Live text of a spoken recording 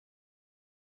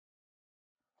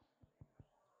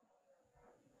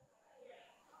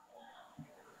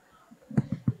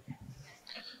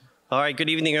All right, good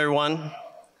evening, everyone.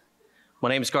 My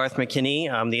name is Garth McKinney.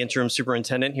 I'm the interim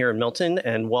superintendent here in Milton,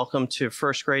 and welcome to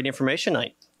first grade information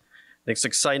night. It's an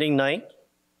exciting night.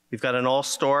 We've got an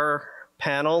all-star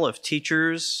panel of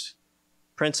teachers,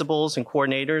 principals, and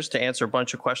coordinators to answer a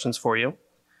bunch of questions for you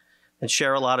and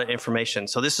share a lot of information.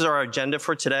 So this is our agenda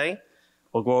for today.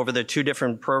 We'll go over the two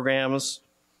different programs.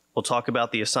 We'll talk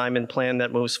about the assignment plan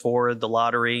that moves forward, the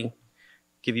lottery,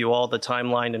 give you all the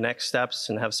timeline and next steps,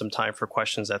 and have some time for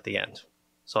questions at the end.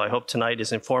 So I hope tonight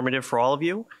is informative for all of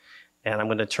you. And I'm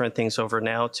going to turn things over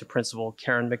now to Principal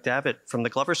Karen McDavitt from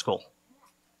the Glover School.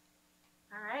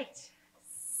 All right.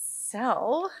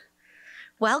 So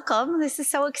welcome. This is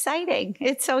so exciting.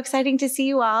 It's so exciting to see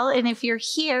you all. And if you're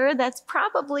here, that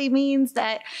probably means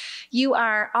that you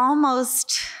are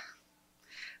almost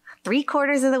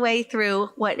 3/4 of the way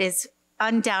through what is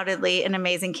undoubtedly an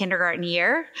amazing kindergarten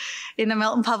year in the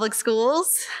Milton Public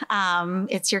Schools.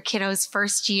 It's your kiddo's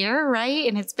first year, right?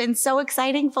 And it's been so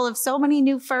exciting, full of so many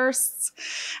new firsts,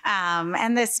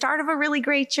 and the start of a really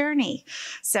great journey.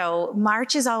 So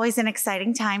March is always an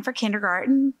exciting time for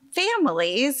kindergarten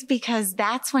families because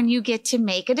that's when you get to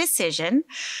make a decision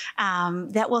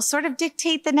that will sort of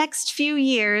dictate the next few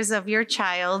years of your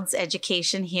child's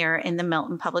education here in the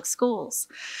Milton Public Schools.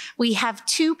 We have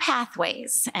two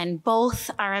pathways and both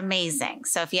are amazing.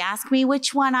 So if you ask me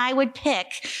which one I would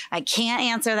pick, I can't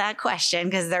answer that question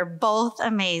because they're both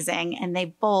amazing and they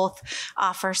both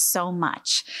offer so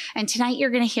much. And tonight you're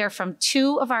going to hear from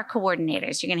two of our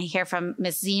coordinators. You're going to hear from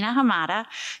Ms. Zina Hamada.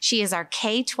 She is our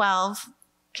K-12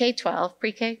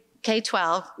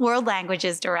 World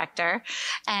Languages Director,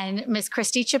 and Ms.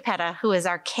 Christy Chiapetta, who is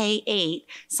our K-8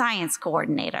 Science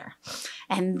Coordinator.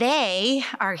 And they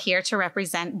are here to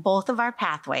represent both of our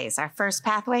pathways. Our first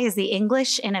pathway is the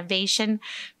English Innovation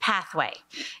Pathway.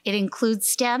 It includes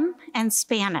STEM and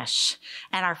Spanish.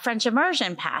 And our French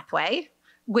Immersion Pathway,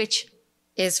 which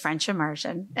is French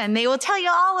immersion. And they will tell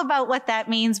you all about what that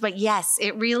means. But yes,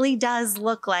 it really does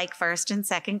look like first and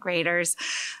second graders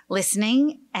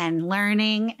listening and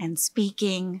learning and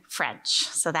speaking French.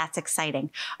 So that's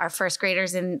exciting. Our first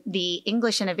graders in the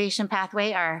English Innovation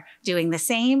Pathway are doing the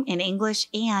same in English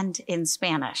and in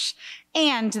Spanish.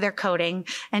 And they're coding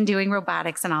and doing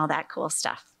robotics and all that cool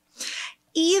stuff.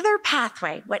 Either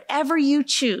pathway, whatever you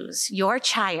choose, your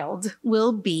child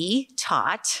will be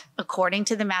taught according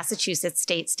to the Massachusetts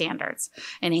state standards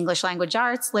in English language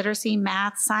arts, literacy,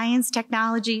 math, science,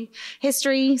 technology,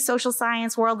 history, social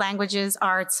science, world languages,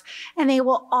 arts, and they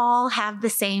will all have the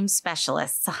same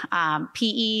specialists,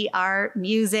 PE, art,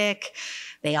 music.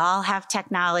 They all have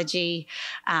technology.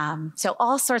 So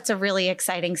all sorts of really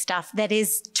exciting stuff that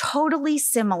is totally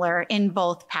similar in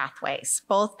both pathways.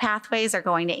 Both pathways are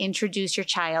going to introduce your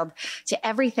child to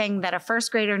everything that a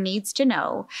first grader needs to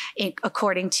know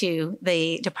according to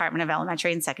the Department of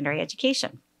Elementary and Secondary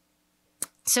Education.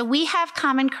 So we have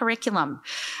common curriculum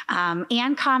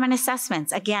and common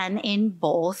assessments, again, in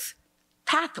both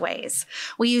pathways.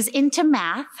 We use Into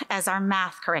Math as our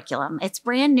math curriculum. It's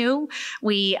brand new.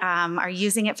 We are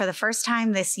using it for the first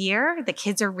time this year. The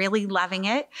kids are really loving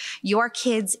it. Your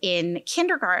kids in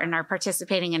kindergarten are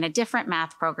participating in a different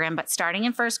math program, but starting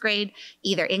in first grade,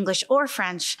 either English or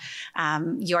French,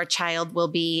 your child will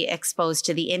be exposed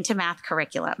to the Into Math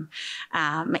curriculum.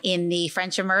 In the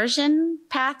French immersion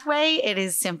pathway, it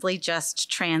is simply just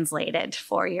translated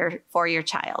for your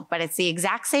child, but it's the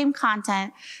exact same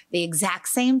content, the exact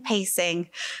same pacing,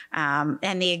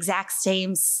 and the exact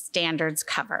same standards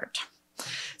covered.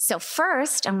 So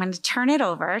first, I'm going to turn it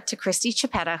over to Christy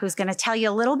Chiapetta, who's going to tell you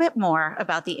a little bit more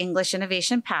about the English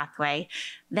Innovation Pathway.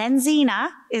 Then Zina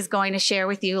is going to share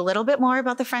with you a little bit more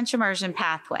about the French Immersion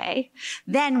Pathway.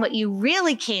 Then what you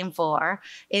really came for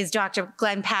is Dr.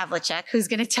 Glenn Pavlicek, who's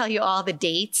going to tell you all the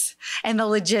dates and the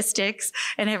logistics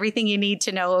and everything you need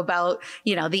to know about,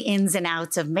 the ins and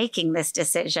outs of making this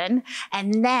decision.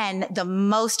 And then the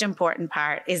most important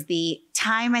part is the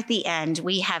time at the end.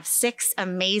 We have 6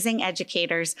 amazing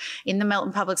educators in the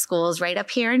Milton Public Schools right up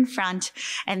here in front,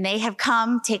 and they have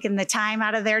taken the time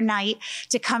out of their night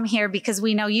to come here because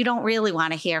we know you don't really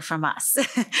want to hear from us.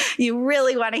 You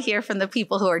really want to hear from the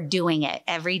people who are doing it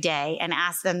every day and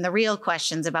ask them the real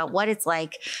questions about what it's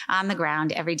like on the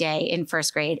ground every day in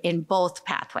first grade in both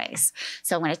pathways.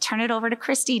 So I'm going to turn it over to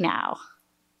Christy now.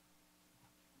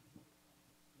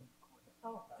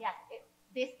 Oh, yes,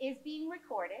 this is being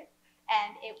recorded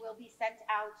and it will be sent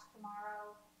out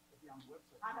tomorrow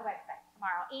on the website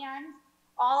tomorrow. And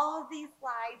all of these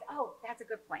slides, oh, that's a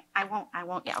good point. I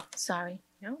won't yell, sorry.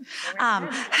 No, I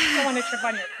don't want to trip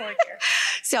on your cord here.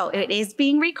 So it is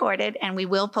being recorded and we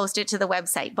will post it to the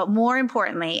website. But more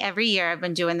importantly, every year I've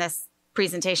been doing this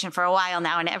presentation for a while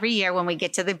now, and every year when we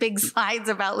get to the big slides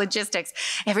about logistics,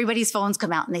 everybody's phones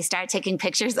come out and they start taking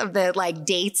pictures of the like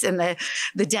dates and the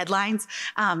deadlines.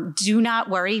 Do not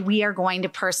worry. We are going to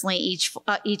personally,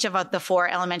 each of the 4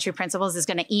 elementary principals is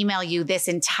going to email you this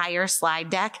entire slide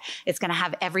deck. It's going to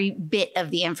have every bit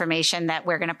of the information that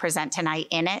we're going to present tonight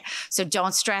in it. So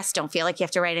don't stress. Don't feel like you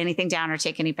have to write anything down or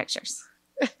take any pictures.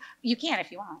 You can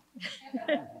if you want.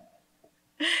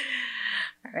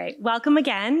 All right, welcome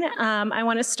again. I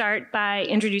want to start by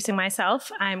introducing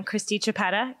myself. I'm Christy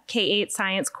Chiapetta, K-8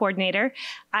 Science Coordinator.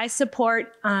 I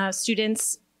support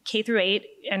students K through 8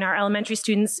 and our elementary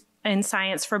students in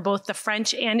science for both the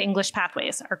French and English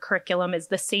pathways. Our curriculum is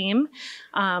the same,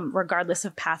 regardless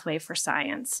of pathway for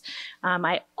science.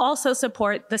 I also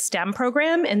support the STEM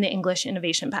program and the English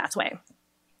Innovation Pathway.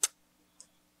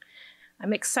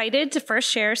 I'm excited to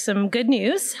first share some good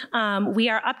news. We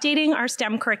are updating our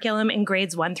STEM curriculum in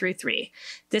grades 1 through 3.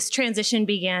 This transition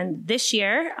began this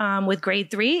year with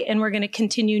grade 3, and we're going to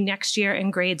continue next year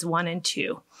in grades 1 and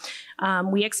 2.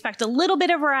 We expect a little bit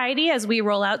of variety as we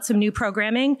roll out some new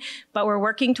programming, but we're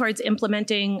working towards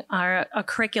implementing a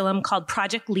curriculum called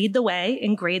Project Lead the Way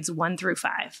in grades 1 through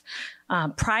 5.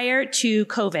 Prior to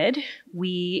COVID,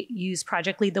 we used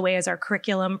Project Lead the Way as our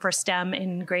curriculum for STEM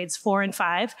in grades 4 and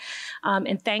 5.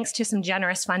 And thanks to some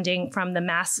generous funding from the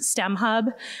Mass STEM Hub,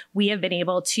 we have been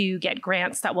able to get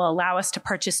grants that will allow us to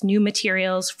purchase new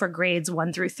materials for grades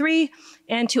 1 through 3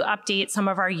 and to update some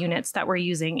of our units that we're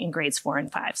using in grades 4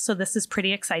 and 5. So this is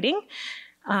pretty exciting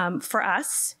for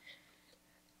us.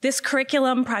 This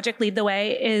curriculum, Project Lead the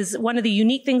Way, is one of the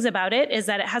unique things about it is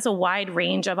that it has a wide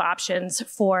range of options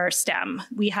for STEM.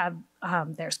 We have,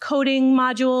 there's coding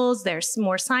modules, there's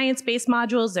more science-based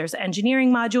modules, there's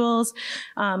engineering modules.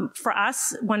 For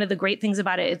us, one of the great things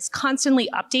about it, it's constantly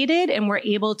updated and we're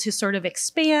able to sort of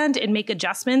expand and make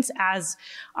adjustments as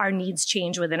our needs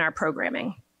change within our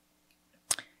programming.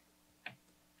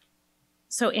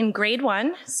 So in grade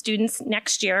 1, students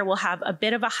next year will have a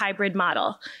bit of a hybrid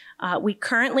model. We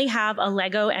currently have a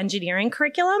Lego engineering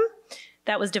curriculum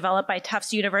that was developed by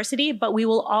Tufts University, but we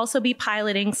will also be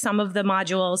piloting some of the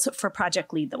modules for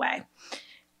Project Lead the Way.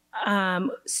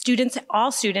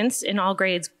 All students in all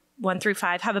grades 1 through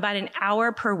 5 have about an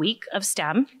hour per week of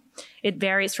STEM. It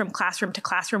varies from classroom to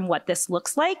classroom what this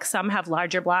looks like. Some have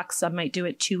larger blocks, some might do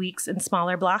it 2 weeks in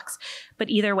smaller blocks, but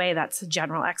either way, that's a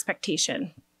general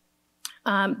expectation.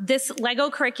 This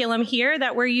Lego curriculum here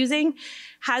that we're using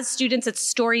has students, it's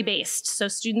story-based. So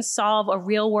students solve a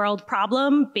real-world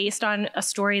problem based on a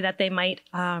story that they might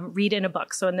read in a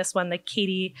book. So in this one, the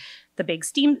Katie, the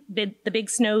big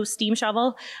snow steam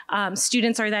shovel,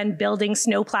 students are then building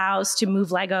snow plows to move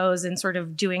Legos and sort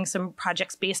of doing some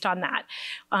projects based on that.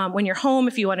 When you're home,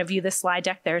 if you want to view this slide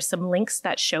deck, there's some links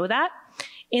that show that.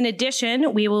 In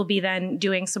addition, we will be then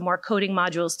doing some more coding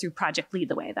modules through Project Lead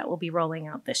the Way that will be rolling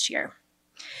out this year.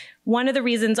 One of the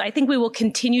reasons I think we will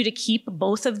continue to keep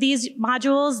both of these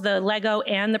modules, the Lego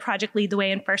and the Project Lead the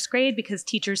Way in first grade, because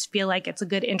teachers feel like it's a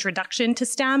good introduction to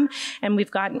STEM, and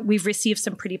we've received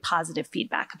some pretty positive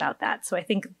feedback about that. So I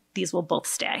think these will both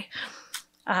stay.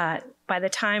 By the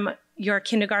time your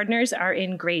kindergartners are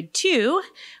in grade 2,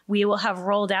 we will have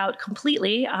rolled out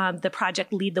completely the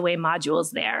Project Lead the Way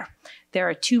modules there. There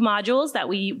are 2 modules that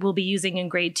we will be using in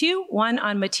grade 2, one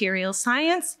on materials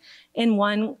science and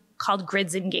one called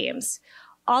Grids and Games.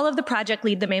 All of the Project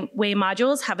Lead the Way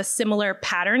modules have a similar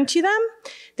pattern to them.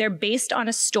 They're based on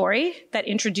a story that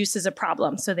introduces a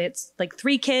problem. So it's like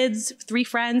 3 kids, 3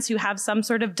 friends who have some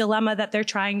sort of dilemma that they're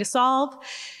trying to solve.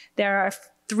 There are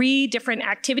 3 different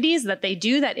activities that they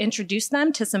do that introduce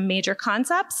them to some major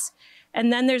concepts. And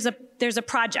then there's a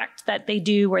project that they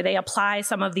do where they apply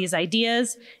some of these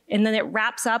ideas, and then it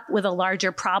wraps up with a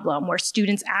larger problem where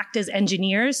students act as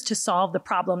engineers to solve the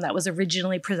problem that was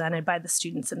originally presented by the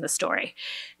students in the story.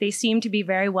 They seem to be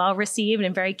very well received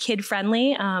and very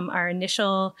kid-friendly. Our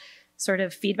initial sort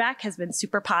of feedback has been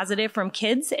super positive from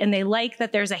kids, and they like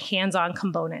that there's a hands-on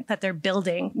component that they're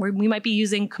building. We might be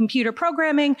using computer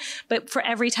programming, but for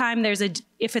every time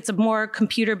if it's a more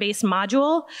computer-based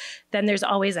module, then there's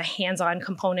always a hands-on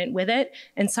component with it.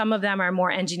 And some of them are more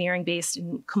engineering-based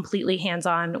and completely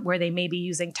hands-on, where they may be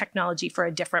using technology for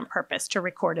a different purpose, to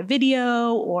record a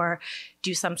video or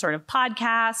do some sort of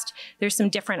podcast. There's some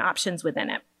different options within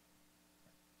it.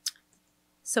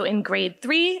 So in grade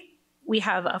 3, we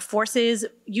have a forces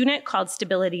unit called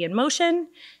Stability and Motion,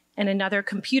 and another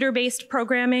computer-based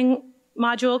programming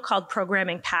module called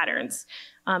Programming Patterns.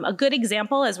 A good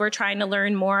example, as we're trying to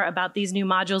learn more about these new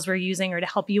modules we're using or to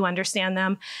help you understand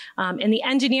them, in the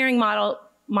engineering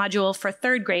module for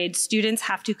 3rd grade, students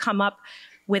have to come up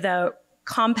with a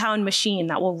compound machine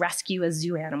that will rescue a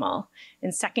zoo animal.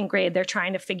 In second grade, they're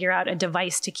trying to figure out a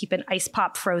device to keep an ice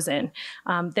pop frozen.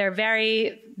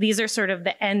 These are sort of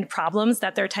the end problems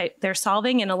that they're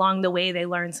solving, and along the way, they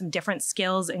learn some different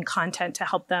skills and content to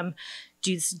help them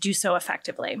do so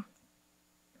effectively.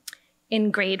 In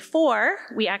grade 4,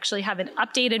 we actually have an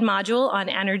updated module on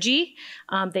energy.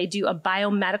 They do a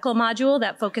biomedical module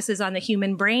that focuses on the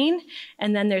human brain,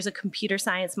 and then there's a computer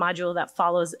science module that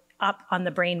follows up on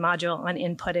the brain module on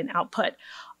input and output.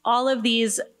 All of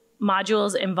these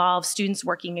modules involve students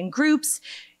working in groups,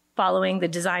 following the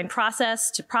design process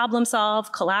to problem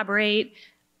solve, collaborate,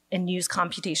 and use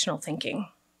computational thinking.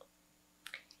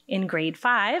 In grade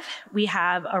 5, we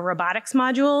have a robotics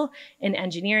module, an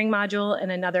engineering module,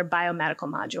 and another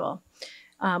biomedical module.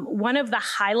 One of the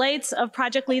highlights of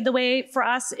Project Lead the Way for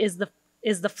us is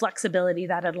the flexibility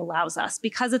that it allows us.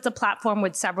 Because it's a platform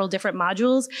with several different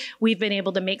modules, we've been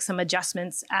able to make some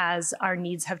adjustments as our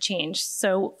needs have changed.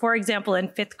 So for example, in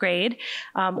 5th grade,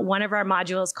 one of our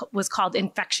modules was called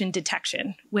infection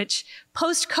detection, which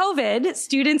post-COVID,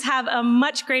 students have a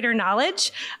much greater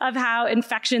knowledge of how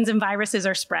infections and viruses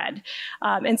are spread.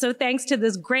 And so thanks to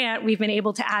this grant, we've been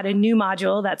able to add a new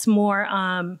module that's more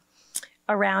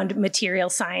around material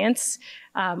science.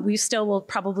 We still will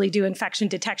probably do infection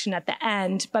detection at the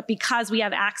end, but because we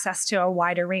have access to a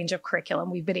wider range of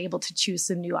curriculum, we've been able to choose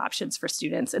some new options for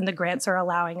students, and the grants are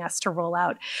allowing us to roll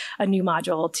out a new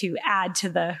module to add to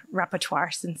the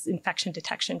repertoire, since infection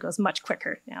detection goes much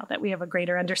quicker now that we have a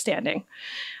greater understanding.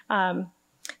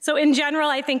 So in general,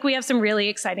 I think we have some really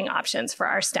exciting options for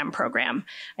our STEM program.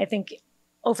 I think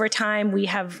over time, we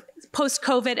have,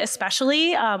 post-COVID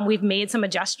especially, we've made some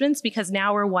adjustments because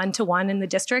now we're one-to-one in the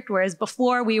district, whereas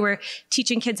before we were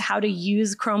teaching kids how to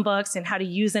use Chromebooks and how to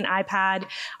use an iPad.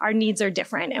 Our needs are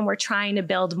different, and we're trying to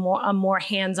build a more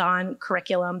hands-on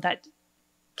curriculum that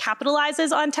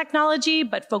capitalizes on technology,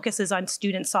 but focuses on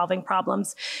students solving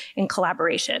problems in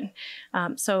collaboration.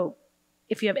 So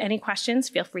if you have any questions,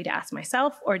 feel free to ask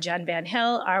myself or Jen Van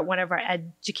Hill, one of our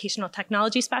educational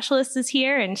technology specialists is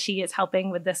here, and she is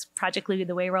helping with this Project Lead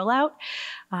the Way rollout.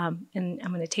 And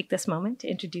I'm going to take this moment to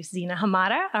introduce Zina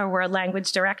Hamada, our World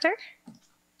Language Director.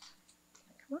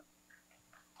 Come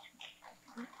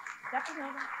on.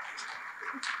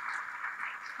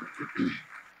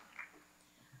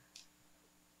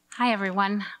 Hi,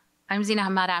 everyone. I'm Zina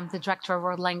Hamada. I'm the Director of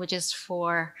World Languages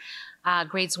for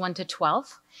grades 1 to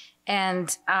 12.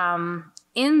 And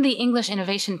in the English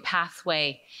innovation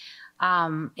pathway,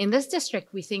 in this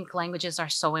district, we think languages are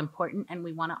so important, and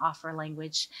we want to offer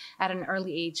language at an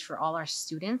early age for all our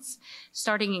students,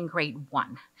 starting in grade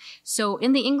 1. So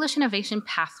in the English innovation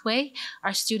pathway,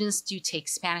 our students do take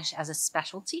Spanish as a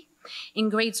specialty. In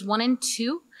grades 1 and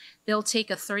 2, they'll take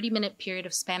a 30-minute period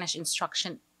of Spanish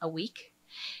instruction a week.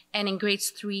 And in grades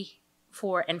 3,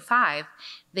 4, and 5,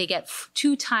 they get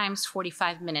 2 times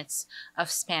 45 minutes of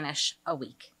Spanish a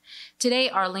week. Today,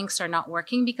 our links are not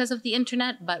working because of the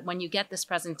internet, but when you get this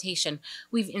presentation,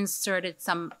 we've inserted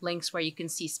some links where you can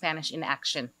see Spanish in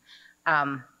action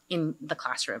in the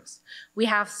classrooms. We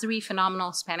have 3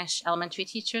 phenomenal Spanish elementary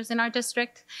teachers in our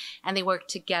district, and they work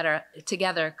together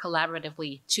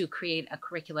collaboratively to create a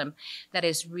curriculum that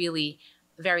is really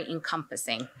very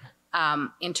encompassing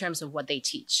in terms of what they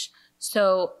teach.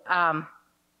 So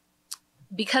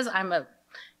because I'm a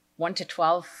 1 to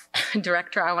 12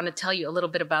 director, I want to tell you a little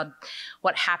bit about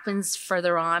what happens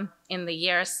further on in the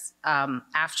years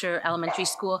after elementary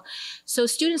school. So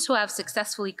students who have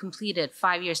successfully completed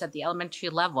 5 years at the elementary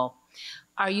level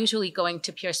are usually going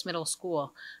to Pierce Middle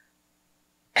School.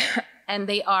 And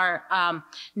they are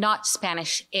not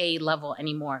Spanish A level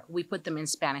anymore. We put them in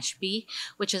Spanish B,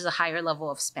 which is a higher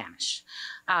level of Spanish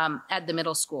at the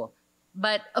middle school.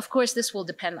 But of course, this will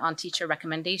depend on teacher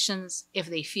recommendations. If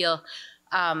they feel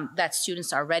that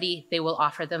students are ready, they will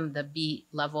offer them the B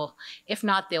level. If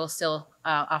not, they will still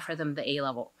offer them the A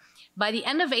level. By the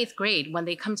end of 8th grade, when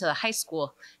they come to the high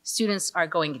school, students are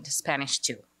going into Spanish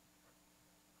 2.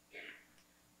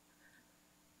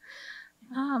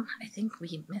 I think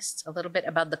we missed a little bit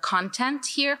about the content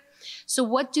here. So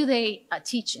what do they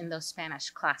teach in those Spanish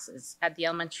classes at the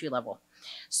elementary level?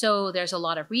 So there's a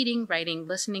lot of reading, writing,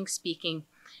 listening, speaking.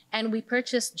 And we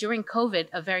purchased during COVID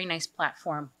a very nice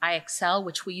platform, iExcel,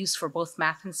 which we use for both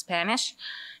math and Spanish.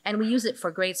 And we use it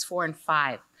for grades 4 and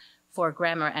 5 for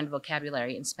grammar and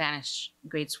vocabulary in Spanish,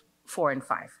 grades 4 and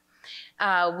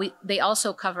 5. They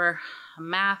also cover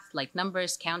math, like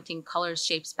numbers, counting, colors,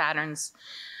 shapes, patterns,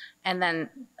 and then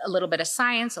a little bit of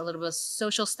science, a little bit of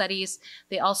social studies.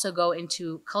 They also go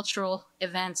into cultural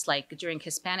events, like during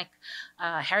Hispanic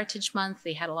Heritage Month.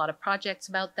 They had a lot of projects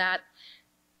about that.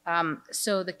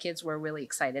 So the kids were really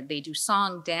excited. They do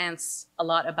song, dance, a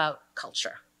lot about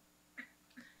culture.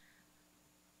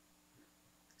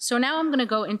 So now I'm going to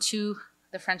go into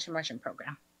the French immersion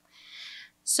program.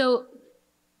 So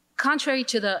contrary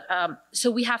to the,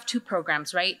 so we have two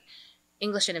programs, right?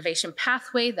 English Innovation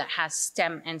Pathway that has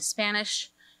STEM and Spanish.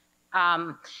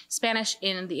 Spanish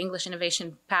in the English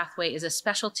Innovation Pathway is a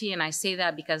specialty, and I say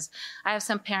that because I have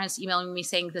some parents emailing me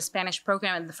saying the Spanish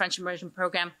program and the French immersion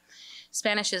program,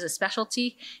 Spanish is a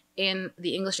specialty in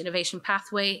the English Innovation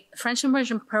Pathway. French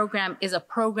immersion program is a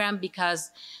program because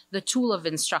the tool of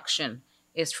instruction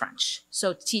is French.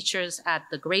 So teachers at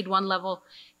the grade 1 level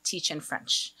teach in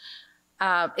French.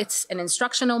 It's an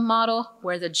instructional model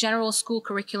where the general school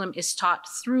curriculum is taught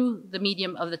through the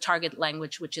medium of the target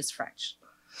language, which is French.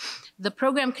 The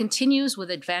program continues with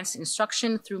advanced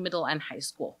instruction through middle and high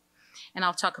school. And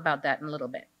I'll talk about that in a little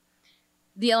bit.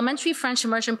 The elementary French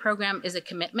immersion program is a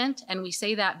commitment, and we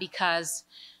say that because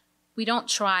we don't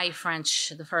try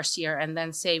French the first year and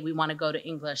then say we want to go to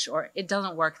English, or it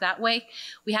doesn't work that way.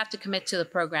 We have to commit to the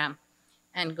program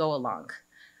and go along.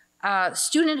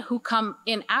 Students who come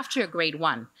in after grade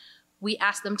 1, we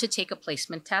ask them to take a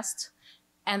placement test.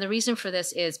 And the reason for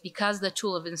this is because the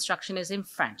tool of instruction is in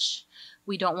French.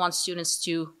 We don't want students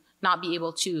to not be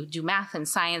able to do math and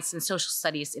science and social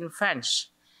studies in French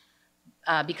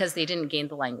because they didn't gain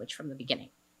the language from the beginning.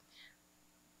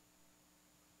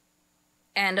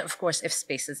 And of course, if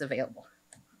space is available.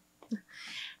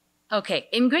 Okay,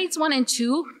 in grades 1 and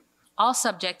 2, all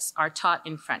subjects are taught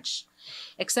in French,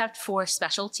 except for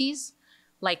specialties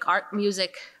like art,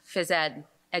 music, phys ed,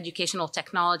 educational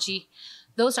technology.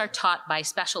 Those are taught by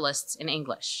specialists in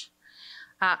English.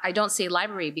 I don't say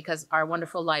library because our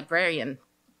wonderful librarian,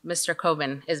 Mr.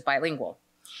 Coben, is bilingual.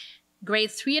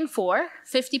 Grade 3 and 4,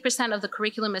 50% of the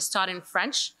curriculum is taught in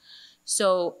French.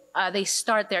 So they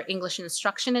start their English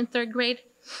instruction in 3rd grade.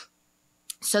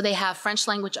 So they have French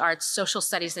language arts, social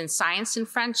studies, and science in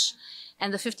French.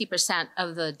 And the 50%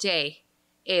 of the day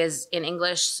is in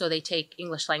English. So they take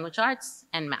English language arts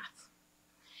and math.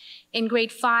 In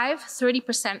grade 5,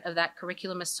 30% of that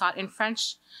curriculum is taught in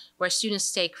French, where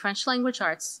students take French language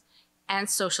arts and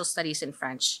social studies in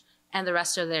French, and the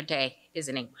rest of their day is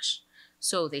in English.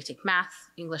 So they take math,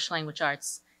 English language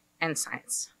arts, and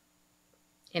science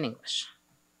in English.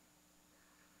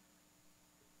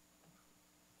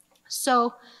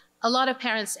 So a lot of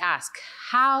parents ask,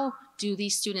 how do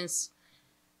these students,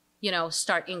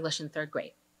 start English in 3rd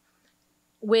grade?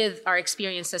 With our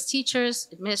experience as teachers,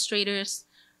 administrators,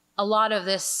 a lot of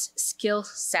this skill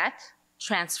set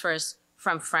transfers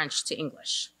from French to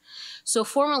English. So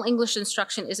formal English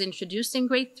instruction is introduced in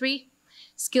grade 3.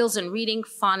 Skills in reading,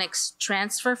 phonics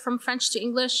transfer from French to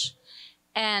English.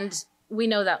 And we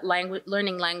know that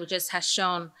learning languages has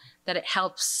shown that it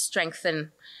helps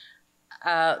strengthen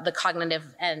the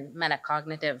cognitive and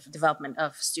metacognitive development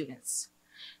of students.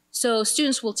 So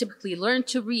students will typically learn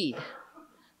to read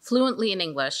fluently in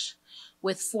English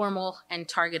with formal and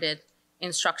targeted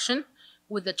instruction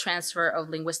with the transfer of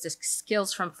linguistic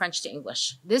skills from French to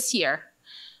English. This year,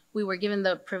 we were given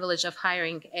the privilege of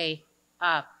hiring a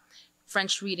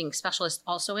French reading specialist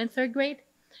also in 3rd grade.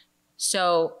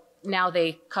 So now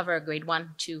they cover grade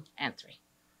 1, 2, and 3.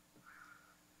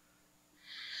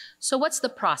 So what's the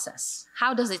process?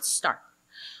 How does it start?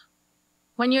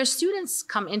 When your students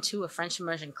come into a French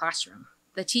immersion classroom,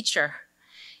 the teacher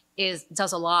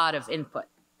does a lot of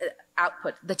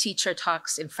output. The teacher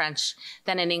talks in French,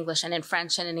 then in English, and in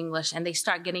French, and in English, and they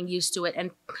start getting used to it.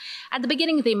 And at the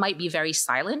beginning, they might be very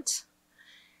silent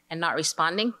and not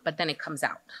responding, but then it comes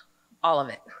out, all of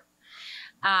it.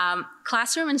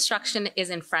 Classroom instruction is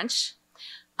in French,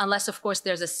 unless, of course,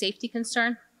 there's a safety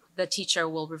concern. The teacher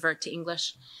will revert to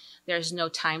English. There's no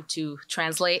time to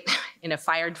translate in a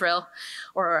fire drill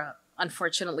or,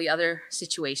 unfortunately, other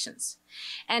situations.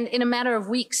 And in a matter of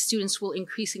weeks, students will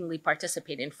increasingly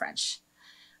participate in French.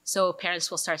 So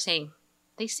parents will start saying,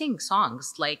 they sing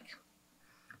songs like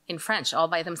in French all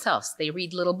by themselves. They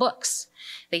read little books.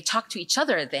 They talk to each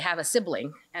other. They have a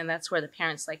sibling. And that's where the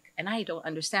parents and I don't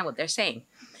understand what they're saying.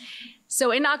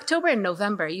 So in October and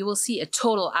November, you will see a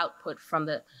total output from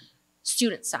the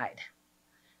student side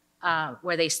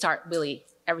where they start really,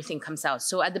 everything comes out.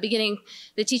 So at the beginning,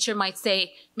 the teacher might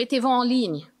say, mettez-vous en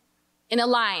ligne, in a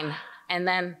line. And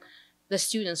then the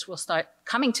students will start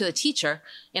coming to the teacher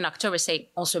in October, say,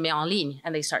 on se met en ligne,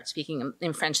 and they start speaking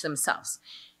in French themselves.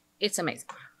 It's amazing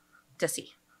to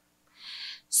see.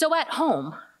 So at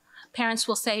home, parents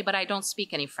will say, but I don't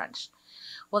speak any French.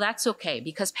 Well, that's okay,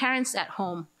 because parents at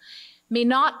home may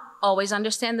not always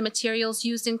understand the materials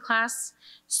used in class.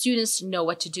 Students know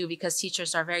what to do because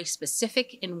teachers are very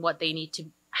specific in what they need to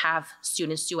have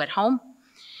students do at home.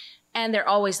 And they're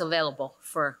always available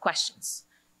for questions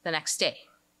the next day.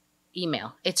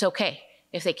 Email, it's okay.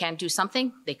 If they can't do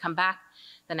something, they come back.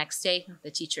 The next day,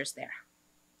 the teacher's there.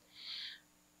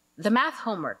 The math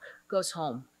homework goes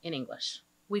home in English.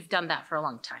 We've done that for a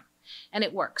long time, and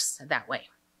it works that way.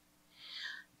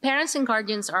 Parents and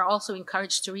guardians are also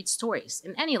encouraged to read stories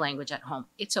in any language at home.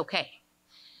 It's okay.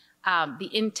 The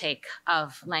intake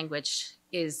of language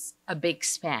is a big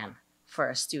span for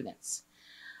our students.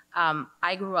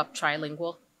 I grew up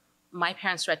trilingual. My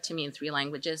parents read to me in 3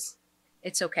 languages.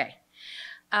 It's okay.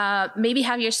 Maybe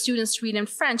have your students read in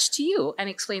French to you and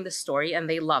explain the story, and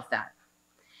they love that.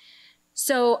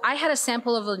 So I had a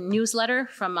sample of a newsletter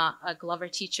from a Glover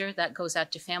teacher that goes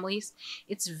out to families.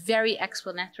 It's very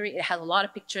explanatory. It has a lot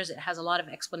of pictures. It has a lot of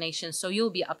explanations. So you'll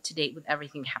be up to date with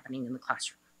everything happening in the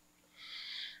classroom.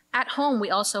 At home, we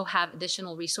also have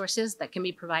additional resources that can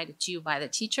be provided to you by the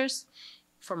teachers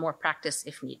for more practice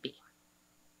if need be.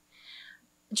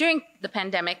 During the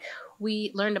pandemic,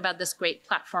 we learned about this great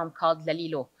platform called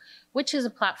Lalilo, which is a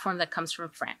platform that comes from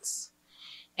France.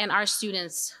 And our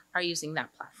students are using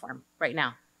that platform right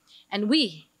now. And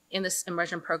we, in this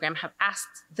immersion program, have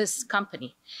asked this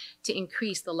company to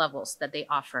increase the levels that they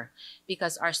offer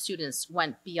because our students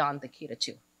went beyond the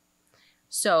K-2.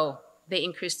 So they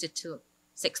increased it to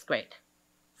 6th grade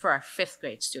for our 5th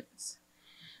grade students.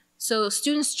 So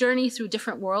students journey through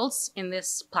different worlds in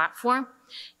this platform,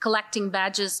 collecting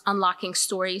badges, unlocking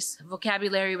stories,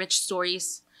 vocabulary-rich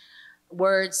stories,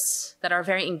 words that are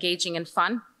very engaging and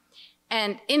fun.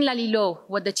 And in Lalilo,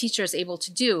 what the teacher is able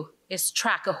to do is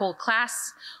track a whole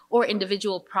class or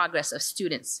individual progress of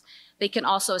students. They can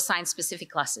also assign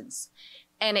specific lessons.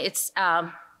 And it's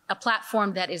a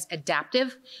platform that is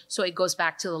adaptive, so it goes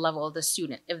back to the level of the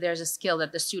student. If there's a skill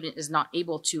that the student is not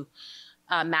able to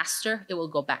master, it will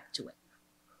go back to it.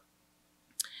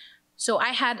 So I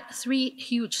had 3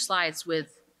 huge slides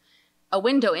with a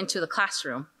window into the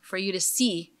classroom for you to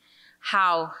see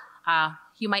how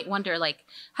you might wonder, like,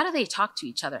 how do they talk to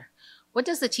each other? What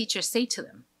does the teacher say to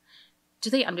them? Do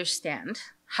they understand?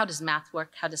 How does math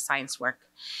work? How does science work?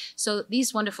 So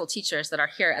these wonderful teachers that are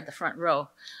here at the front row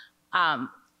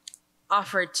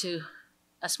offered to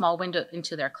a small window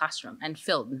into their classroom and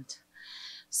filmed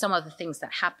some of the things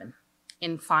that happen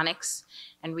in phonics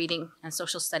and reading and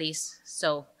social studies.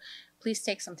 So please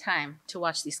take some time to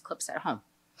watch these clips at home.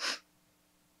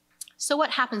 So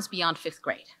what happens beyond 5th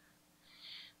grade?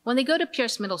 When they go to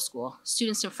Pierce Middle School,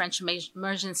 students in French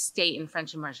immersion stay in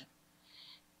French immersion.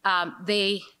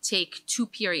 They take 2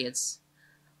 periods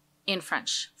in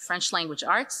French, French language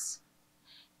arts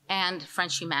and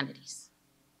French humanities.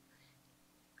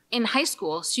 In high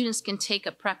school, students can take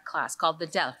a prep class called the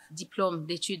DELF, Diplôme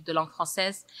d'études de langue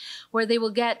française, where they will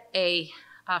get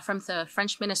from the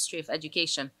French Ministry of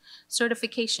Education,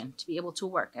 certification to be able to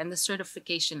work, and the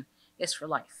certification is for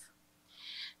life.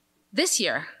 This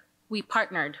year, we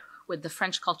partnered with the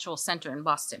French Cultural Center in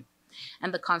Boston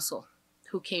and the consul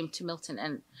who came to Milton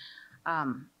and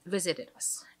visited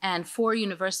us. And 4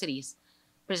 universities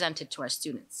presented to our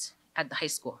students at the high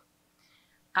school.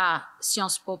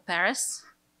 Sciences Po Paris,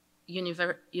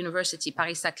 University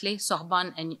Paris-Saclay,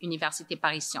 Sorbonne, and Université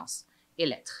Paris Sciences et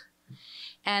Lettres.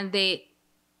 And they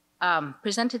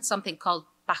presented something called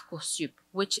Parcoursup,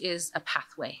 which is a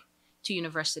pathway to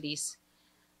universities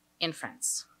in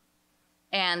France.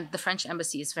 And the French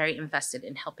embassy is very invested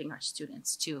in helping our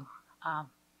students to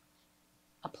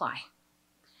apply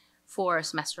for a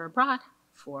semester abroad,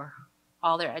 for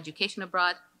all their education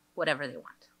abroad, whatever they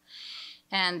want.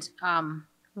 And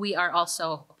we are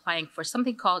also applying for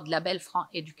something called Label Franc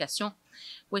Éducation,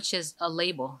 which is a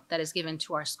label that is given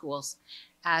to our schools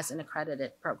as an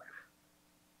accredited program.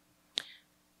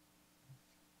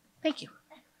 Thank you.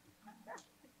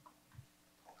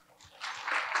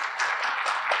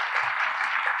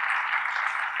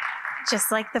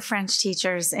 Just like the French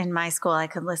teachers in my school, I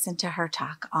could listen to her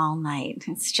talk all night.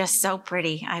 It's just so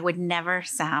pretty. I would never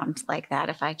sound like that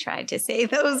if I tried to say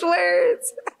those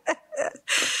words.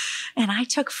 And I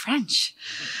took French.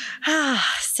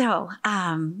 So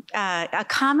a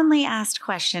commonly asked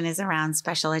question is around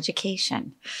special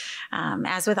education.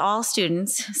 As with all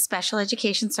students, special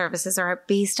education services are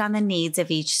based on the needs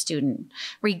of each student,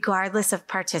 regardless of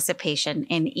participation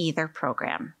in either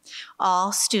program.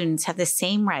 All students have the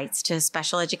same rights to a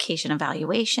special education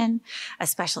evaluation, a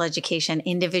special education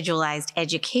individualized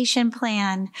education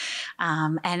plan,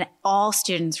 and all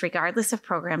students, regardless of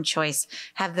program choice,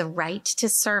 have the right to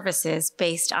services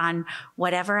based on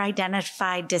whatever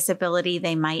identified disability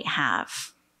they might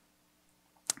have.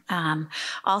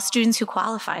 All students who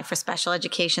qualify for special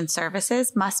education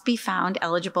services must be found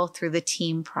eligible through the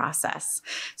team process.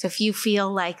 So if you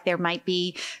feel like there might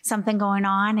be something going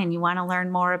on and you want to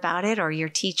learn more about it, or your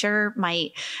teacher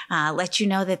might let you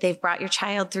know that they've brought your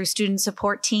child through student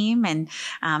support team and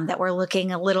that we're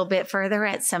looking a little bit further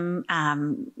at some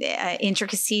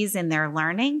intricacies in their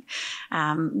learning,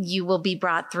 you will be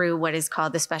brought through what is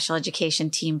called the special education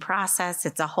team process.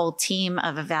 It's a whole team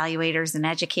of evaluators and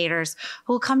educators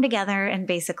who will come together and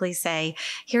basically say,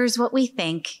 here's what we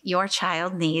think your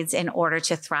child needs in order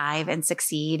to thrive and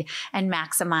succeed and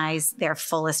maximize their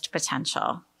fullest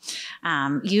potential.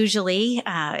 Usually,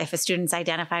 if a student's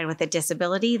identified with a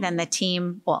disability, then the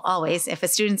team, well, always, if a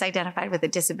student's identified with a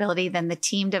disability, then the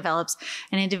team develops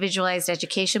an individualized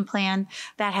education plan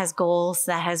that has goals,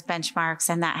 that has benchmarks,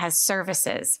 and that has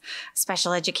services.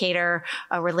 Special educator,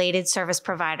 a related service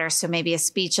provider, so maybe a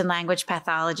speech and language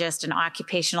pathologist, an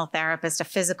occupational therapist, a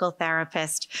physical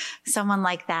therapist, someone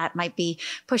like that might be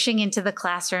pushing into the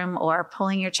classroom or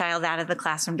pulling your child out of the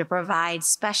classroom to provide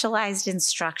specialized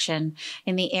instruction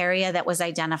in the area that was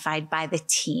identified by the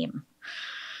team.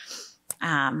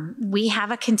 We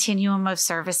have a continuum of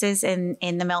services in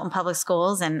the Milton Public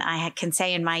Schools, and I can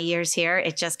say in my years here,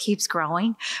 it just keeps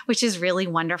growing, which is really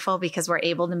wonderful because we're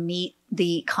able to meet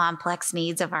the complex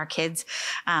needs of our kids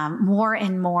more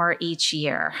and more each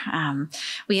year.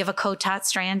 We have a co-taught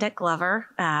strand at Glover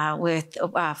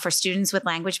for students with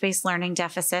language-based learning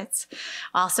deficits.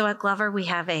 Also at Glover, we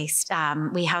have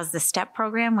we house the STEP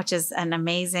program, which is an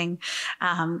amazing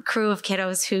crew of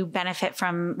kiddos who benefit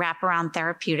from wraparound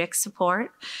therapeutic support.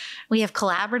 We have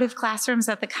collaborative classrooms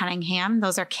at the Cunningham.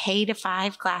 Those are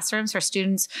K-5 classrooms for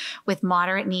students with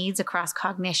moderate needs across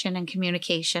cognition and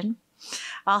communication.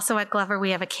 Also at Glover, we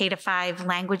have a K-5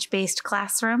 language-based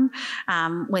classroom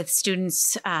with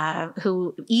students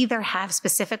who either have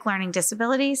specific learning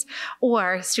disabilities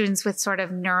or students with sort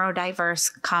of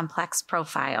neurodiverse complex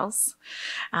profiles.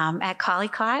 At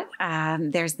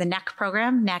Collycott, there's the NEC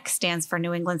program. NEC stands for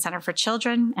New England Center for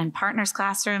Children, and Partners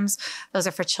classrooms. Those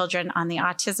are for children on the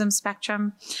autism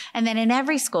spectrum. And then in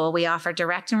every school, we offer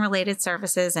direct and related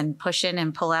services and push-in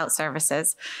and pull-out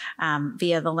services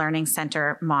via the Learning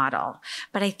Center model.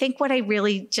 But I think what I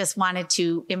really just wanted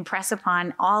to impress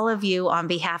upon all of you on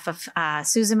behalf of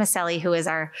Susan Maselli, who is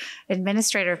our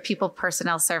Administrator of People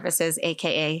Personnel Services,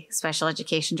 AKA Special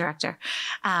Education Director.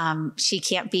 She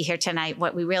can't be here tonight.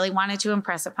 What we really wanted to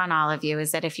impress upon all of you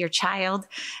is that if your child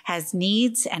has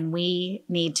needs and we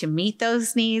need to meet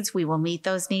those needs, we will meet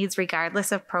those needs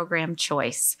regardless of program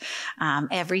choice.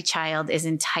 Every child is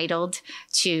entitled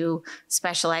to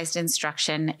specialized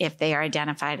instruction if they are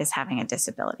identified as having a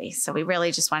disability. So we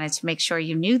really just wanted to make sure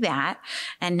you knew that.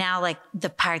 And now, like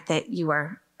the part that you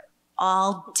were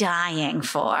all dying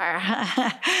for,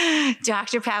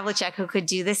 Dr. Pavlicek, who could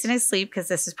do this in his sleep, because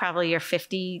this is probably your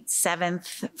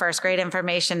 57th first grade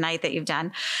information night that you've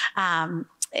done,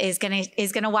 is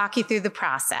gonna walk you through the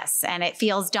process. And it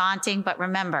feels daunting, but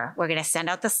remember, we're gonna send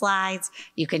out the slides.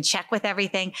 You can check with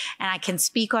everything. And I can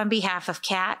speak on behalf of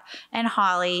Kat and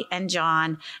Holly and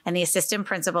John and the assistant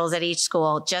principals at each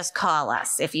school. Just call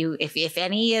us. If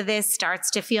any of this starts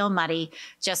to feel muddy,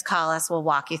 just call us. We'll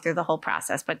walk you through the whole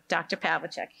process. But Dr.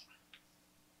 Pavlicek.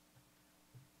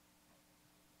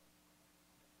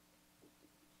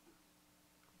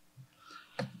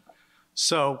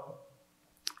 So,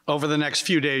 over the next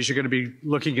few days, you're going to be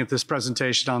looking at this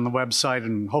presentation on the website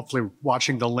and hopefully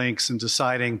watching the links and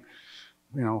deciding,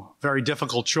 very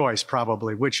difficult choice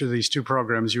probably, which of these two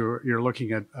programs you're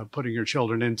looking at putting your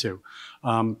children into.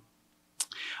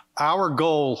 Our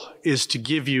goal is to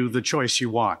give you the choice you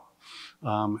want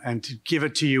and to give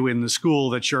it to you in the school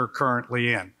that you're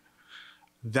currently in.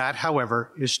 That,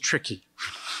 however, is tricky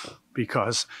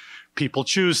because people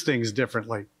choose things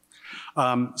differently.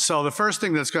 So the first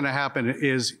thing that's going to happen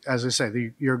is, as I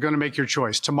say, you're going to make your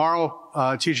choice.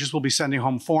 Tomorrow, teachers will be sending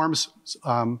home forms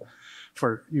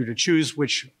for you to choose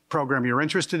which program you're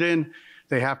interested in.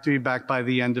 They have to be back by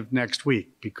the end of next week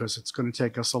because it's going to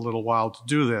take us a little while to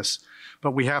do this.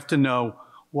 But we have to know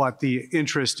what the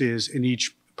interest is in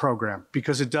each program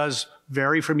because it does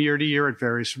vary from year to year. It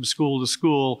varies from school to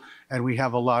school. And we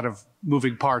have a lot of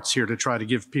moving parts here to try to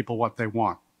give people what they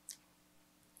want.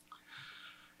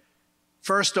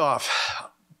 First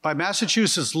off, by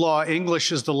Massachusetts law,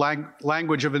 English is the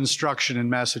language of instruction in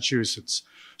Massachusetts.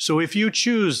 So if you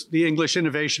choose the English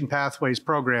Innovation Pathways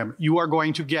program, you are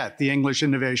going to get the English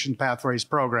Innovation Pathways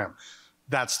program.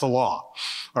 That's the law,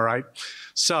 all right?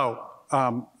 So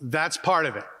that's part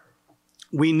of it.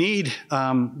 We need,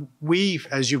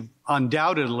 as you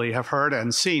undoubtedly have heard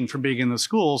and seen from being in the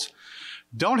schools,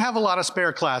 Don't have a lot of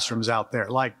spare classrooms out there,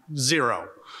 like 0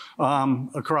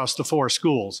 across the 4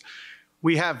 schools.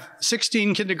 We have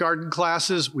 16 kindergarten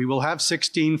classes. We will have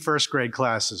 16 first grade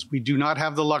classes. We do not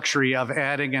have the luxury of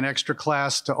adding an extra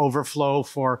class to overflow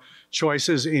for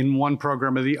choices in one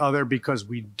program or the other because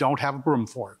we don't have room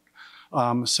for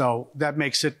it. So that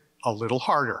makes it a little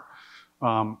harder.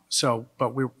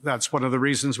 That's one of the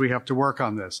reasons we have to work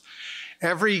on this.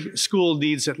 Every school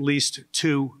needs at least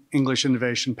 2 English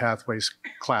Innovation Pathways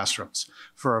classrooms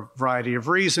for a variety of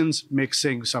reasons,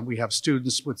 mixing. We have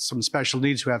students with some special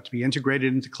needs who have to be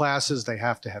integrated into classes. They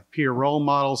have to have peer role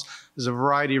models. There's a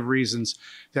variety of reasons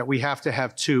that we have to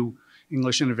have 2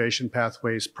 English Innovation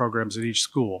Pathways programs at each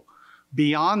school.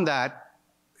 Beyond that,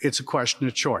 it's a question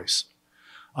of choice.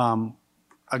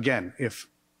 Again, if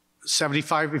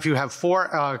you have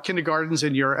 4 kindergartens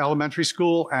in your elementary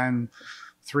school and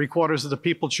 3/4 of the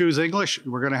people choose English,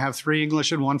 we're going to have 3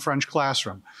 English and 1 French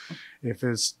classroom. If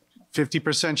it's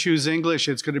 50% choose English,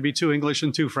 it's going to be 2 English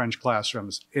and 2 French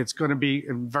classrooms. It's going to be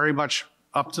very much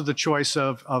up to the choice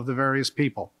of the various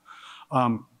people.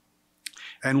 And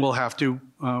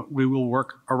we will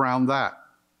work around that.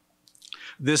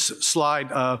 This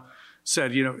slide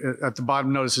said, at the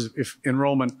bottom notices if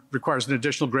enrollment requires an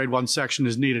additional grade 1 section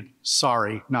is needed.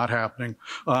 Sorry, not happening.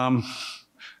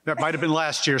 That might have been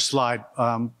last year's slide,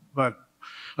 but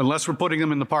unless we're putting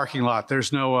them in the parking lot,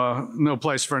 there's no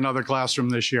place for another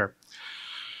classroom this year.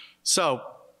 So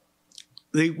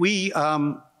the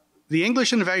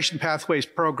English Innovation Pathways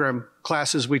program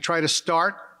classes, we try to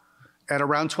start at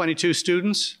around 22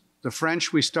 students. The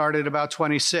French, we start at about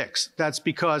 26. That's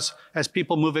because as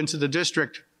people move into the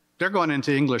district, they're going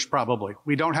into English probably.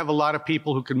 We don't have a lot of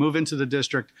people who can move into the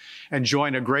district and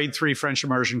join a grade 3 French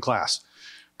immersion class,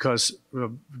 because it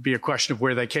would be a question of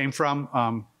where they came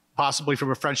from, possibly from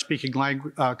a French-speaking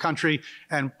country,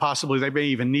 and possibly they may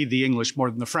even need the English more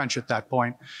than the French at that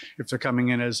point if they're coming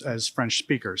in as French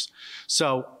speakers.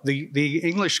 So the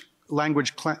English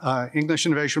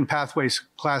Innovation Pathways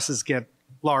classes get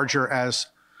larger as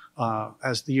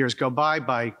the years go by.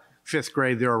 By 5th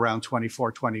grade, they're around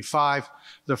 24, 25.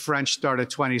 The French start at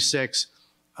 26.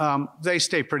 They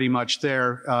stay pretty much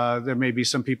there. There may be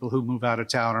some people who move out of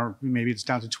town, or maybe it's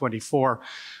down to 24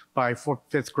 by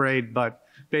 5th grade, but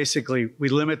basically we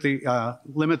limit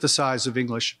the size of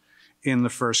English in the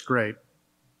 1st grade.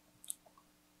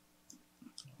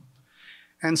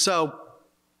 And so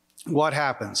what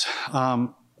happens?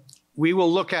 We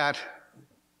will look at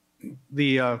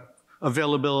the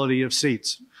availability of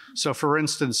seats. So for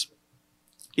instance,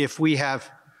 if we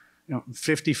have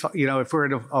 55, if we're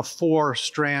at a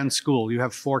 4-strand school, you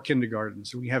have 4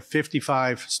 kindergartens, and we have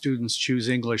 55 students choose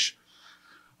English,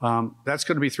 that's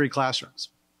going to be 3 classrooms.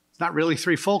 It's not really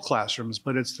 3 full classrooms,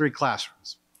 but it's 3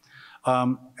 classrooms.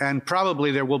 And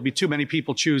probably there will be too many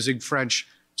people choosing French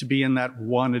to be in that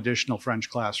 1 additional French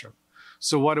classroom.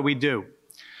 So what do?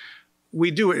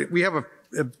 We have a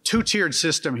 2-tiered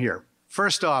system here.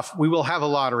 First off, we will have a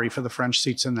lottery for the French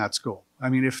seats in that school. I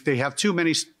mean, if they have too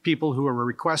many people who are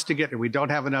requesting it and we don't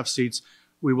have enough seats,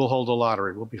 we will hold a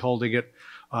lottery. We'll be holding it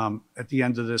at the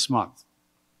end of this month.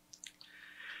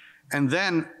 And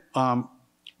then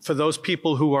for those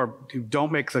people who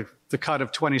don't make the cut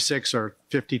of 26 or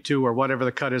 52 or whatever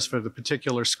the cut is for the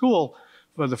particular school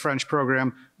for the French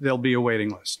program, there'll be a waiting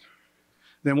list.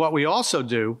 Then what we also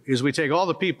do is we take all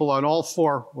the people on all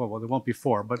 4, well, there won't be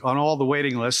 4, but on all the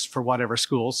waiting lists for whatever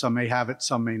school, some may have it,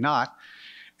 some may not,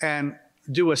 and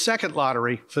do a second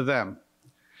lottery for them.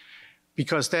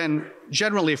 Because then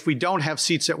generally if we don't have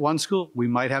seats at one school, we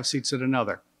might have seats at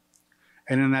another.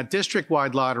 And in that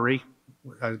district-wide lottery,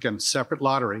 again, separate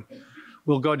lottery,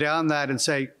 we'll go down that and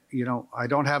say, I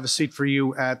don't have a seat for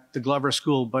you at the Glover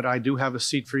School, but I do have a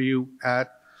seat for you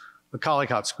at the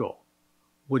Collicott School.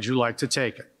 Would you like to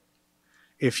take it?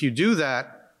 If you do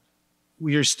that,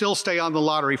 you still stay on the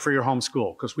lottery for your home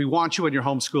school, because we want you in your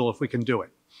home school if we can do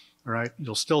it. All right?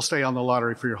 You'll still stay on the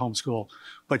lottery for your home school,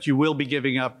 but you will be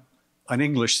giving up an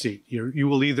English seat. You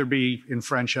will either be in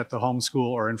French at the home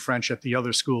school or in French at the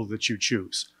other school that you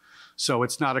choose. So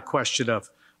it's not a question of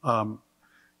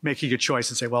making a choice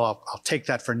and say, well, I'll take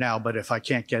that for now, but if I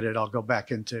can't get it, I'll go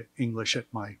back into English at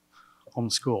my home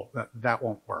school. That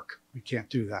won't work. We can't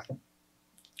do that.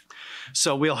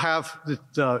 So we'll have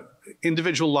the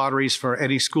individual lotteries for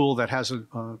any school that has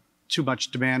too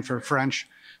much demand for French.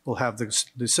 We'll have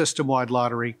the system-wide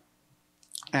lottery,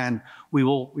 and we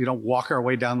will walk our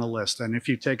way down the list. And if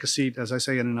you take a seat, as I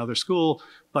say, in another school,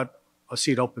 but a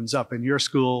seat opens up in your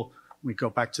school, we go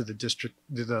back to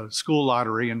the school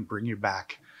lottery and bring you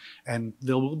back. And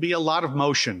there will be a lot of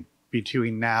motion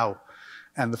between now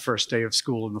and the first day of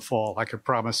school in the fall, I can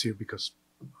promise you, because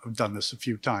I've done this a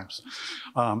few times.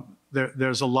 There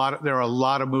are a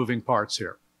lot of moving parts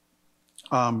here.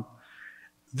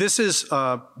 This is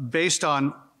based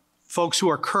on folks who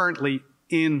are currently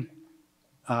in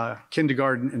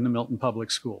kindergarten in the Milton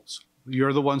Public Schools.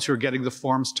 You're the ones who are getting the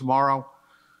forms tomorrow.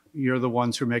 You're the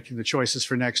ones who are making the choices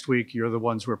for next week. You're the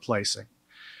ones who are placing.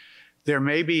 There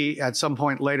may be, at some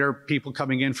point later, people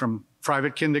coming in from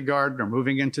private kindergarten or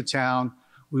moving into town.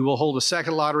 We will hold a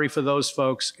second lottery for those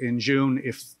folks in June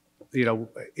if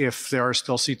there are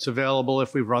still seats available,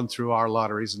 if we run through our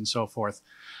lotteries and so forth.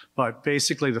 But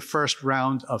basically, the first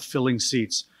round of filling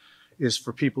seats is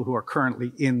for people who are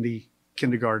currently in the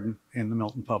kindergarten in the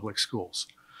Milton Public Schools.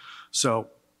 So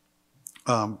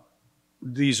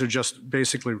these are just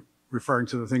basically referring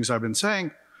to the things I've been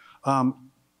saying.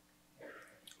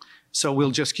 So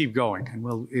we'll just keep going. And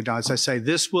we'll, as I say,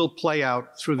 this will play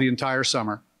out through the entire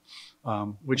summer,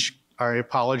 which I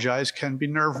apologize can be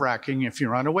nerve-wracking if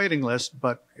you're on a waiting list,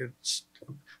 but it's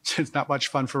not much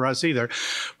fun for us either.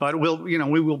 But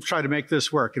we will try to make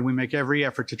this work, and we make every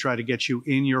effort to try to get you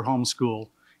in your home school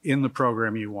in the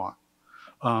program you want.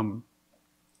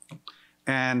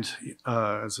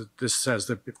 As this says,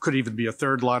 that it could even be a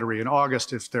third lottery in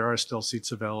August if there are still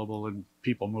seats available and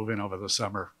people move in over the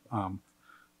summer.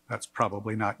 That's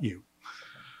probably not you.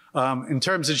 In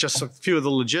terms of just a few of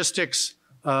the logistics,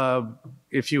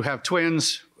 if you have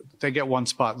twins, they get one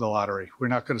spot in the lottery. We're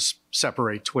not going to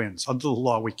separate twins. Under the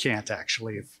law, we can't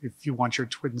actually. If you want your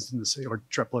twins in the same, or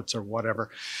triplets or whatever,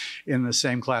 in the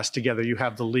same class together, you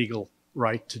have the legal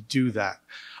right to do that.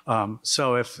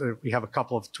 So if we have a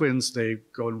couple of twins, they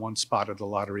go in one spot of the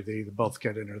lottery. They either both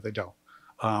get in or they don't.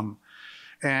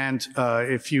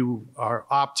 If you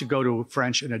opt to go to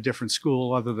French in a different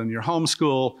school other than your home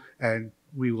school, and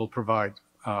we will provide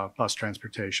bus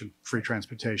transportation, free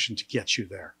transportation to get you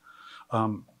there.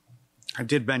 I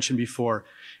did mention before,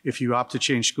 if you opt to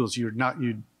change schools, you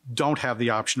don't have the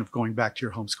option of going back to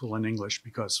your home school in English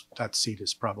because that seat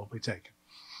is probably taken.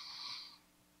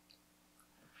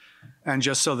 And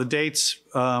just so the dates,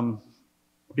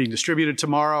 being distributed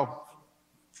tomorrow,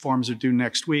 forms are due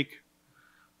next week.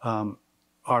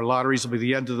 Our lotteries will be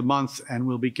the end of the month, and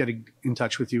we'll be getting in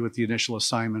touch with you with the initial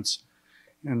assignments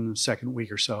in the second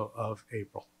week or so of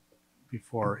April,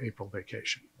 before April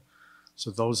vacation. So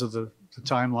those are the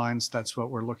timelines. That's what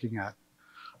we're looking at.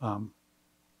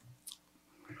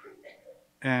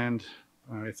 And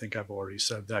I think I've already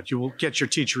said that. You will get your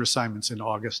teacher assignments in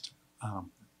August.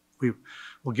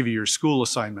 We'll give you your school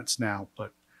assignments now,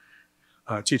 but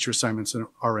teacher assignments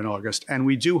are in August. And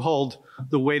we do hold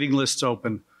the waiting lists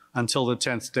open until the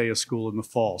 10th day of school in the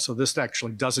fall. So this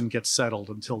actually doesn't get settled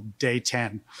until day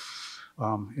 10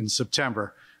 in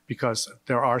September, because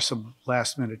there are some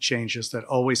last minute changes that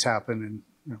always happen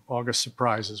in August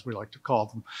surprises, we like to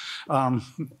call them,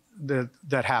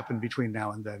 that happen between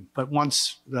now and then. But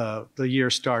once the year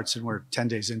starts and we're 10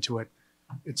 days into it,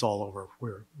 it's all over.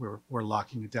 We're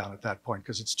locking it down at that point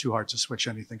because it's too hard to switch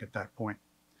anything at that point.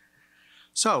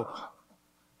 So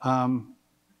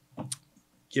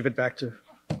give it back to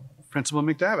Principal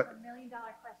McDavitt. $1 million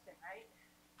question, right?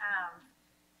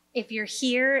 If you're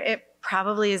here, it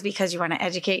probably is because you want to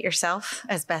educate yourself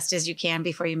as best as you can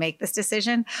before you make this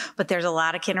decision. But there's a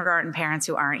lot of kindergarten parents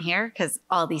who aren't here because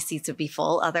all these seats would be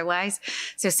full otherwise.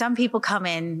 So some people come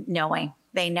in knowing.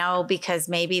 They know because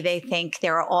maybe they think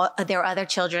their other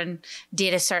children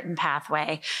did a certain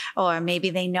pathway, or maybe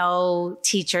they know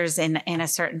teachers in a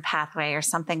certain pathway or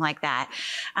something like that.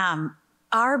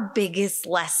 Our biggest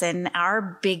lesson,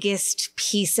 our biggest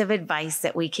piece of advice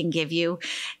that we can give you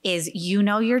is you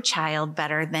know your child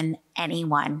better than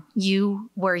anyone. You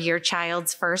were your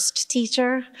child's first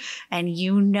teacher, and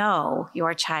you know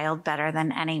your child better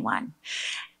than anyone.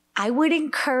 I would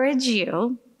encourage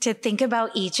you to think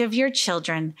about each of your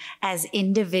children as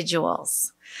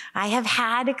individuals. I have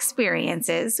had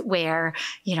experiences where,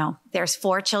 there's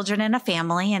 4 children in a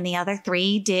family and the other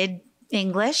 3 did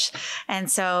English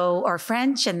or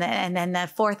French, and then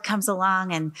the 4th comes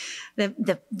along, and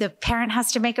the parent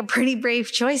has to make a pretty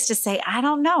brave choice to say, I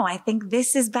don't know, I think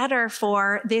this is better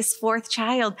for this 4th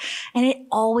child, and it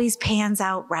always pans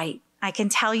out right. I can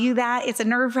tell you that it's a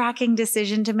nerve-wracking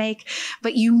decision to make,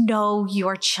 but you know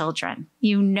your children.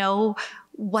 You know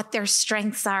what their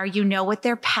strengths are. You know what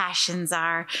their passions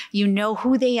are. You know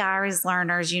who they are as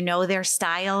learners. You know their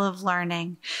style of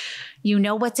learning. You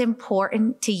know what's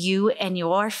important to you and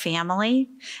your family.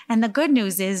 And the good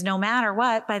news is, no matter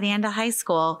what, by the end of high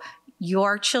school,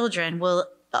 your children will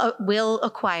will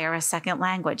acquire a second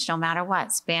language, no matter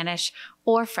what, Spanish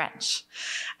or French.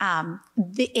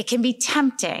 It can be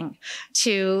tempting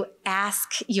to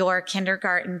ask your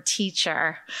kindergarten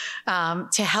teacher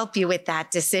to help you with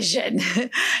that decision.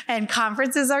 And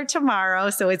conferences are tomorrow,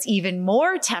 so it's even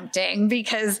more tempting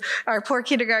because our poor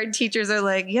kindergarten teachers are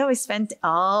like, we spent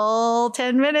all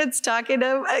 10 minutes talking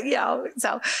to,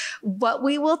 So what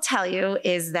we will tell you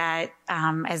is that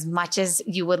as much as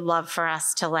you would love for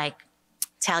us to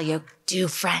tell you, do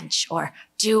French or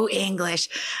do English.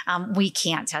 We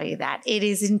can't tell you that. It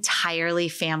is entirely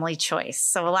family choice.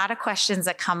 So a lot of questions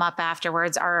that come up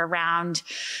afterwards are around,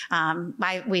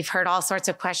 we've heard all sorts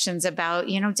of questions about,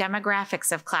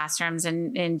 demographics of classrooms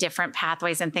and different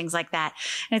pathways and things like that.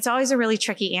 And it's always a really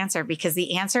tricky answer because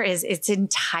the answer is it's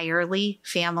entirely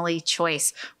family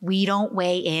choice. We don't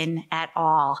weigh in at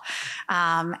all.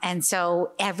 And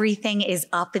so everything is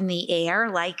up in the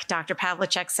air. Like Dr.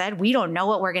 Pavlicek said, we don't know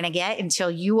what we're going to get until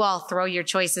you all throw your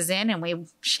choices in and we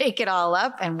shake it all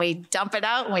up and we dump it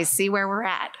out and we see where we're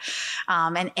at.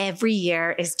 And every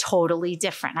year is totally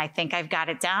different. I think I've got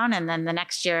it down, and then the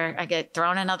next year I get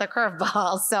thrown another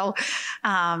curveball.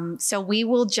 So we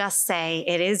will just say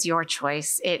it is your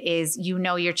choice. It is,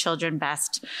 your children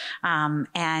best.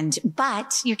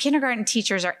 But your kindergarten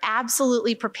teachers are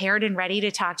absolutely prepared and ready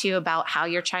to talk to you about how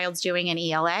your child's doing in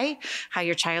ELA, how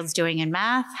your child's doing in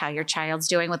math, how your child's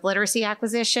doing with literacy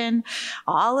acquisition,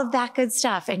 all of that good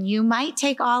stuff. And you might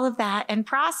take all of that and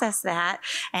process that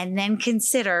and then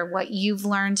consider what you've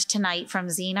learned tonight from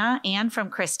Zena and from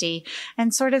Christy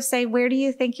and sort of say, where do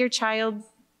you think your child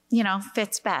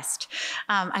fits best?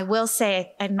 I will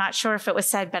say, I'm not sure if it was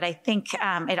said, but I think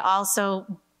it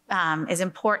also is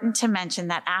important to mention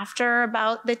that after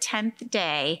about the 10th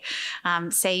day,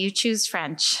 say you choose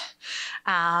French,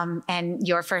 and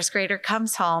your first grader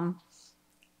comes home,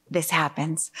 this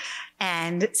happens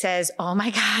and says, oh my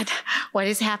God, what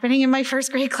is happening in my first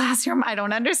grade classroom? I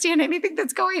don't understand anything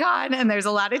that's going on. And there's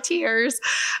a lot of tears.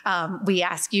 We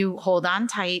ask you, hold on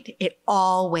tight. It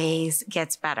always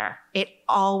gets better. It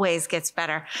always gets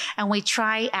better. And we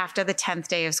try after the 10th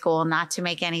day of school not to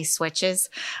make any switches,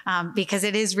 because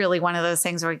it is really one of those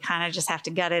things where we kind of just have to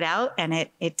gut it out. And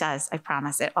it does. I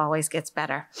promise it always gets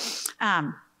better.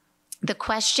 The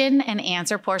question and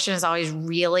answer portion is always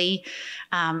really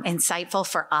insightful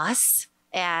for us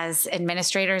as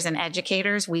administrators and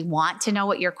educators. We want to know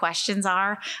what your questions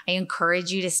are. I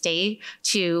encourage you to stay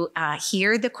to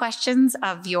hear the questions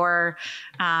of your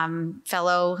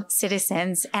fellow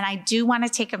citizens. And I do want to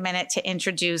take a minute to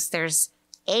introduce, there's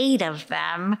 8 of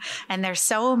them, and they're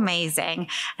so amazing.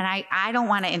 And I don't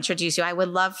want to introduce you. I would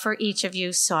love for each of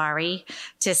you,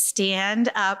 to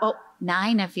stand up. Oh,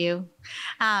 9 of you,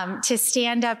 to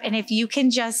stand up. And if you can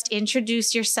just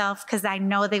introduce yourself, because I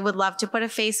know they would love to put a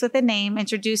face with a name.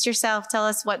 Introduce yourself. Tell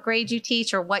us what grade you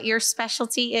teach or what your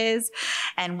specialty is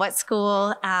and what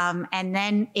school. And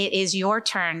then it is your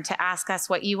turn to ask us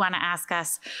what you want to ask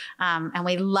us. And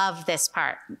we love this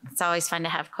part. It's always fun to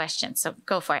have questions. So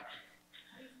go for it.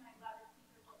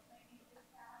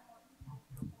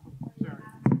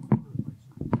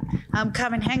 I'm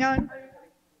coming. Hang on.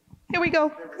 Here we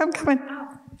go. I'm coming.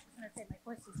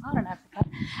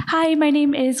 Hi, my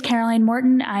name is Caroline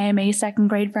Morton. I am a second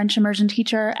grade French immersion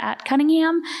teacher at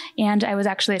Cunningham, and I was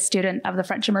actually a student of the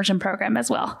French immersion program as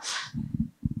well.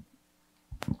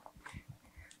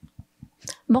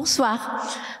 Bonsoir.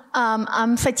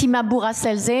 I'm Fatima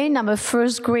Bourra-Selzane. I'm a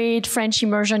first grade French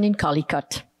immersion in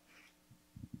Calicut.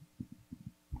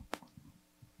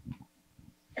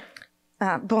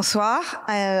 Bonsoir,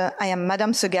 I am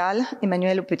Madame Segal,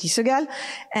 Emmanuelle Petit-Segal,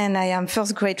 and I am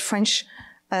first grade French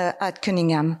at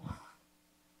Cunningham.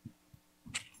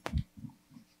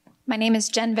 My name is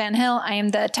Jen Van Hill. I am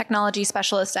the technology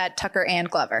specialist at Tucker and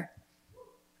Glover.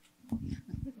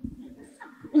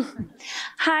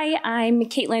 Hi, I'm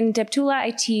Caitlin Deptula. I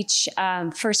teach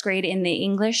first grade in the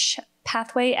English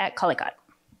pathway at Calicut.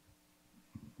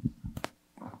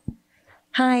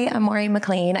 Hi, I'm Maureen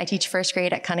McLean. I teach first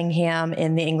grade at Cunningham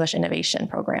in the English Innovation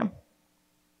Program.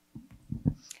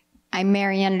 I'm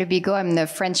Marianne Lubigo. I'm the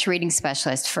French reading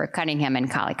specialist for Cunningham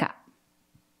and Calicut.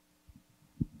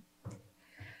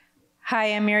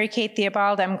 Hi, I'm Mary Kate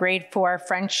Theobald. I'm grade 4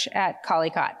 French at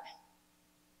Calicut.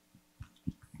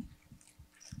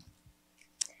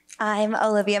 I'm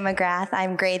Olivia McGrath.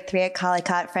 I'm grade 3 at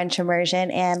Calicut French Immersion.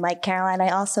 And like Caroline, I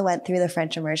also went through the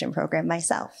French Immersion program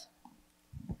myself.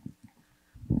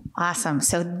 Awesome.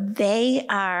 So they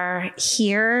are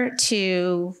here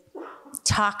to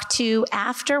talk to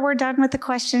after we're done with the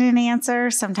question and answer.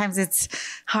 Sometimes it's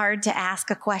hard to ask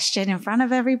a question in front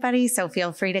of everybody, so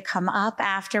feel free to come up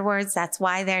afterwards. That's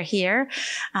why they're here.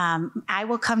 I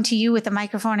will come to you with the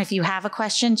microphone if you have a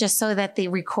question, just so that the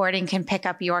recording can pick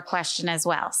up your question as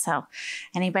well. So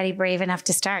anybody brave enough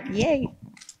to start? Yay.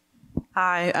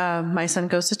 Hi, my son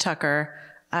goes to Tucker.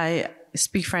 I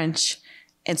speak French.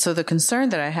 And so the concern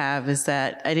that I have is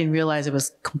that I didn't realize it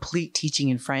was complete teaching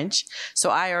in French. So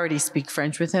I already speak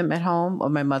French with him at home, or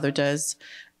my mother does.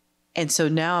 And so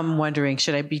now I'm wondering,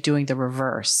 should I be doing the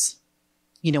reverse?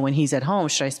 You know, when he's at home,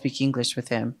 should I speak English with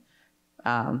him?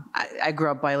 I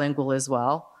grew up bilingual as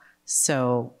well.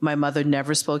 So my mother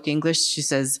never spoke English. She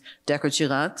says, "D'accord, tu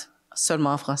rentres,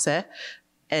 seulement français."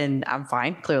 And I'm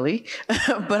fine, clearly.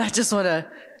 But I just want to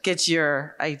get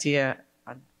your idea.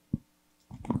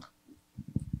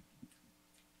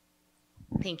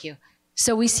 Thank you.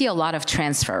 So we see a lot of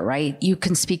transfer, right? You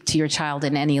can speak to your child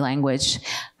in any language.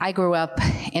 I grew up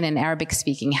in an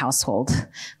Arabic-speaking household.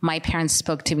 My parents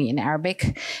spoke to me in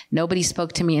Arabic. Nobody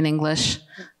spoke to me in English.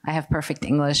 I have perfect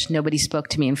English. Nobody spoke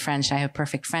to me in French. I have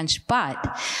perfect French. But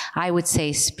I would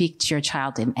say speak to your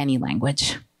child in any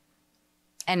language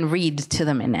and read to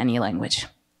them in any language.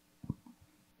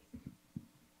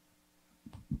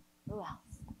 Who else?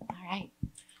 All right.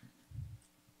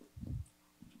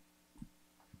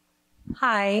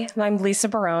 Hi, I'm Lisa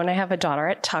Barone. I have a daughter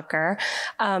at Tucker.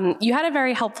 You had a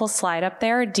very helpful slide up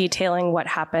there detailing what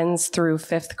happens through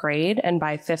 5th grade. And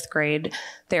by 5th grade,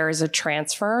 there is a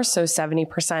transfer. So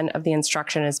 70% of the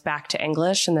instruction is back to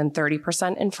English and then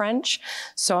 30% in French.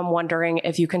 So I'm wondering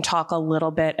if you can talk a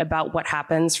little bit about what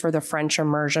happens for the French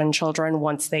immersion children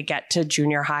once they get to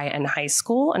junior high and high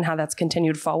school and how that's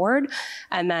continued forward.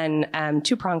 And then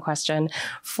two-pronged question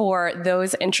for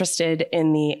those interested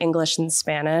in the English and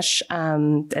Spanish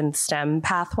and STEM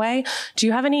pathway. Do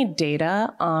you have any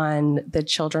data on the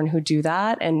children who do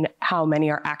that and how many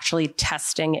are actually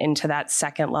testing into that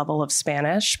second level of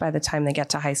Spanish by the time they get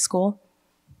to high school?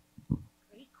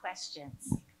 Great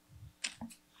questions.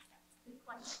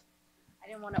 I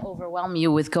didn't want to overwhelm you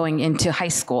with going into high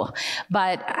school,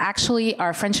 but actually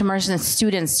our French immersion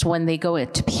students, when they go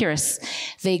to Pierce,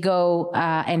 they go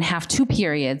and have 2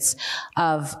 periods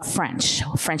of French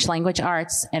language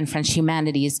arts and French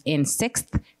humanities in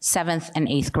 6th, 7th, and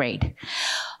 8th grade.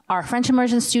 Our French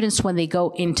immersion students, when they go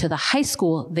into the high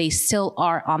school, they still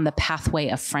are on the pathway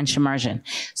of French immersion.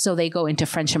 So they go into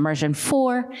French immersion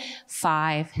 4,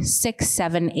 5, 6,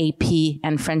 7, AP,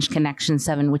 and French Connection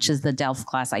 7, which is the DELF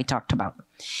class I talked about.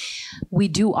 We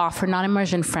do offer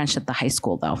non-immersion French at the high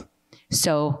school, though.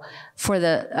 So for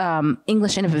the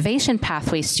English Innovation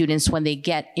Pathway students, when they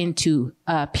get into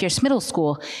Pierce Middle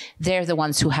School, they're the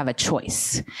ones who have a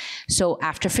choice. So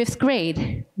after 5th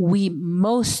grade,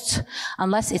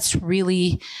 unless it's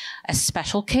really a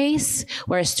special case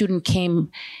where a student came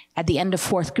at the end of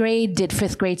 4th grade, did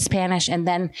 5th grade Spanish, and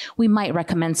then we might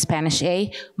recommend Spanish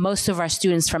A. Most of our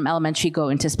students from elementary go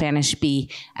into Spanish B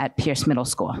at Pierce Middle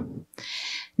School.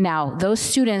 Now, those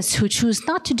students who choose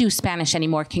not to do Spanish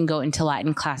anymore can go into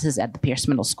Latin classes at the Pierce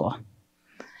Middle School.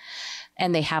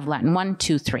 And they have Latin 1,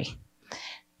 2, 3.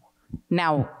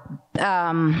 Now,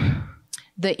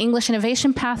 the English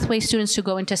Innovation Pathway students who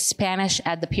go into Spanish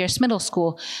at the Pierce Middle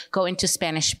School go into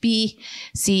Spanish B,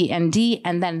 C, and D,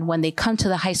 and then when they come to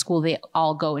the high school, they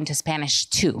all go into Spanish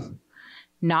 2.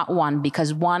 Not 1,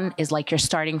 because 1 is like you're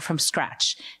starting from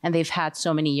scratch, and they've had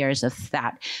so many years of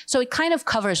that. So it kind of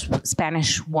covers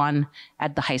Spanish 1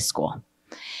 at the high school.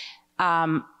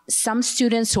 Some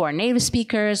students who are native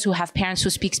speakers, who have parents who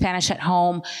speak Spanish at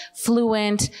home,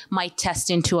 fluent, might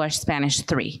test into our Spanish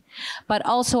 3. But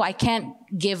also I can't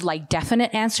give like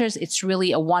definite answers. It's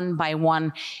really a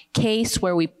 1-by-1 case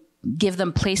where we give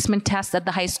them placement tests at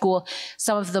the high school.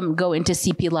 Some of them go into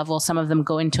CP level, some of them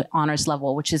go into honors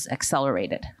level, which is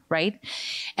accelerated, right?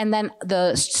 And then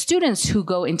the students who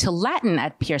go into Latin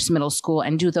at Pierce Middle School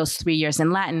and do those 3 years in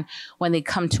Latin, when they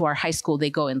come to our high school, they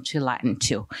go into Latin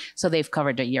 2. So they've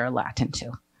covered a year of Latin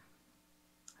 2.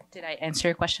 Did I answer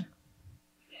your question?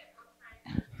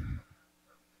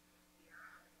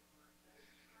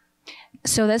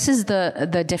 So this is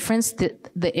the difference.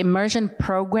 The immersion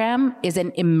program is an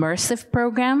immersive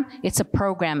program. It's a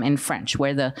program in French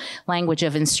where the language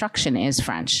of instruction is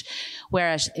French.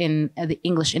 Whereas in the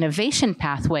English Innovation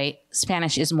Pathway,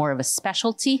 Spanish is more of a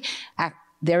specialty.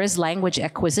 There is language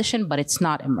acquisition, but it's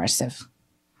not immersive.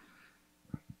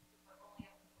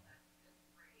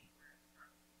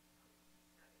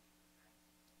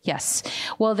 Yes.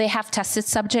 Well, they have tested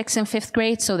subjects in 5th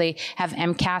grade, so they have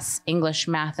MCAS, English,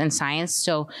 Math, and Science,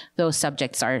 so those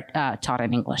subjects are taught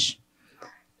in English.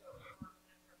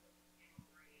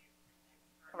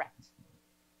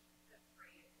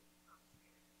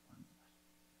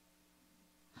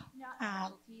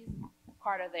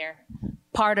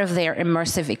 Part of their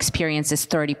immersive experience is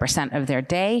 30% of their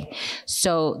day.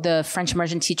 So the French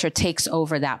immersion teacher takes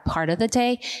over that part of the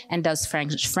day and does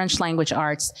French language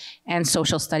arts and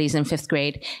social studies in 5th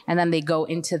grade. And then they go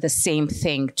into the same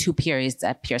thing 2 periods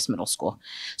at Pierce Middle School.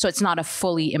 So it's not a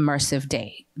fully immersive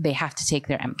day. They have to take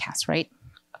their MCAS, right?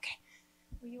 Okay.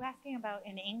 Were you asking about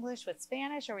in English with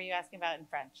Spanish, or were you asking about in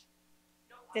French?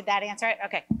 Did that answer it?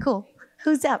 Okay, cool.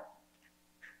 Who's up?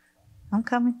 I'm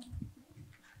coming.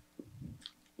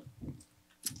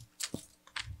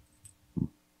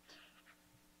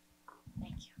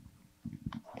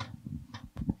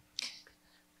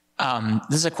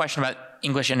 This is a question about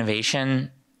English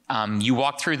innovation. You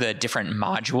walked through the different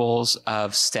modules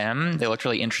of STEM. They looked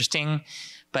really interesting,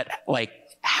 but like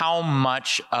how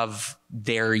much of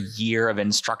their year of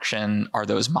instruction are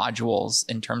those modules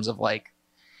in terms of like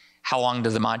how long do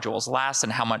the modules last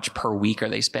and how much per week are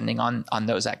they spending on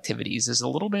those activities? Is it a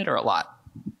little bit or a lot?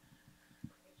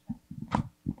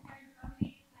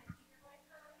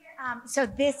 So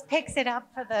this picks it up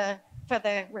for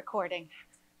the recording.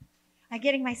 I'm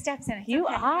getting my steps in. You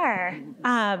are.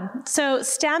 So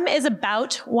STEM is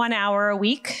about 1 hour a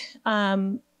week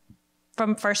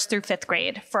from 1st through 5th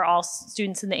grade for all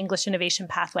students in the English Innovation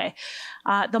Pathway.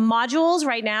 The modules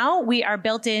right now, we are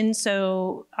built in,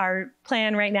 so our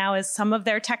plan right now is some of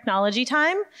their technology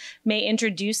time may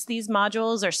introduce these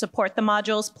modules or support the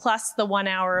modules plus the 1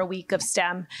 hour a week of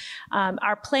STEM.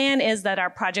 Our plan is that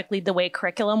our Project Lead the Way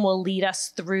curriculum will lead us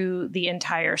through the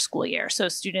entire school year. So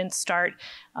students start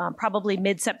probably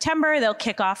mid-September, they'll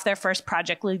kick off their first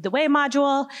Project Lead the Way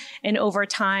module, and over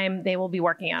time, they will be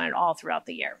working on it all throughout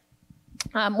the year.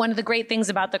 One of the great things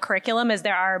about the curriculum is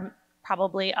there are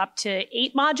probably up to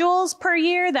 8 modules per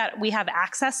year that we have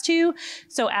access to.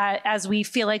 So as we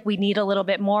feel like we need a little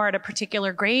bit more at a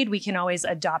particular grade, we can always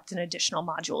adopt an additional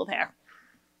module there.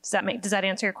 Does that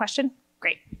answer your question?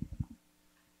 Great.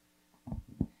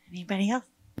 Anybody else?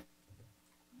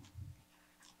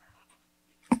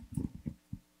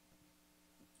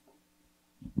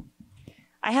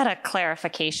 I had a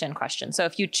clarification question. So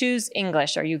if you choose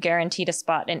English, are you guaranteed a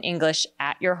spot in English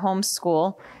at your home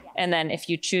school? And then if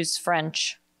you choose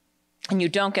French and you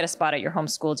don't get a spot at your home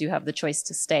school, do you have the choice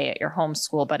to stay at your home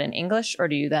school but in English, or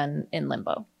do you then in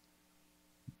limbo?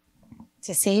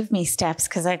 To save me steps,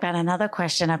 because I've got another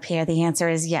question up here, the answer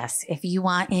is yes. If you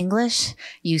want English,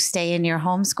 you stay in your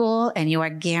home school and you are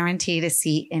guaranteed a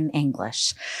seat in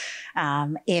English.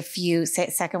 If you say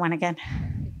second one again.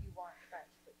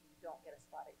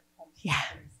 Yeah.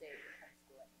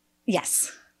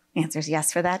 Yes. Answer is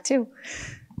yes for that too.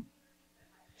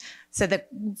 So the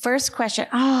first question,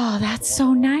 oh, that's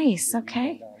so nice.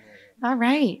 Okay. All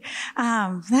right.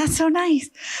 That's so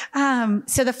nice.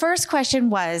 So the first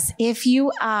question was, if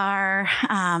you are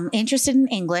interested in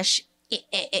English,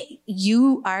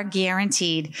 you are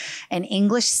guaranteed an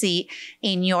English seat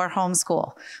in your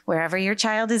homeschool. Wherever your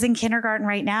child is in kindergarten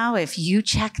right now, if you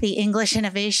check the English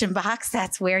innovation box,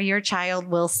 that's where your child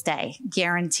will stay,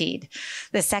 guaranteed.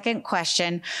 The second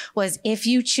question was, if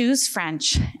you choose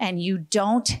French and you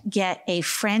don't get a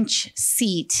French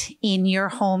seat in your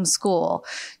homeschool,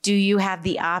 do you have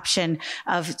the option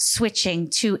of switching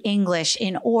to English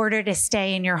in order to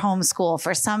stay in your homeschool?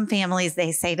 For some families,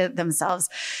 they say to themselves,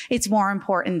 it's more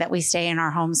important that we stay in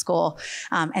our homeschool.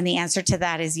 And the answer to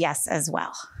that is yes as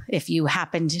well, if you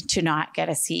happened to not get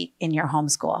a seat in your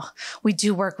homeschool. We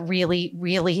do work really,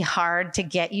 really hard to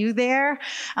get you there.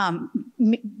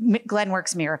 Glenn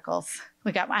works miracles.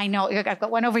 I know, I've got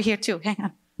one over here too. Hang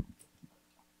on.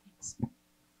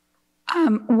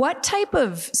 What type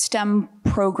of STEM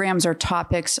programs or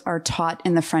topics are taught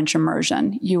in the French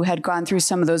immersion? You had gone through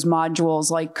some of those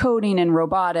modules like coding and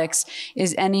robotics.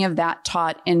 Is any of that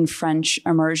taught in French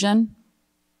immersion?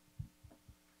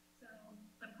 So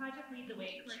the Project Lead the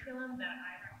Way curriculum that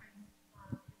I referenced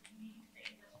is unique to the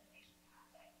English Innovation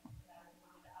Pathway. That is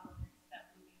one of the elements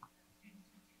that we students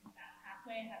who choose that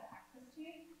pathway have access to.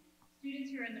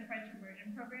 Students who are in the French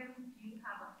immersion program do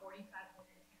have a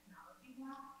 45-minute technology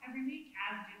block every week,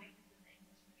 as do the kids in the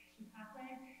English Innovation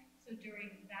Pathway. So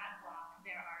during that block,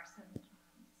 there are some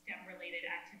STEM-related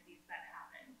activities that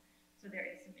happen. So there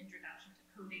is some introduction to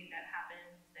coding that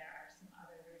happens. There are some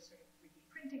other sort of 3D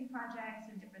printing projects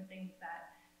and different things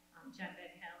that Jen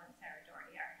Van Hill and Sarah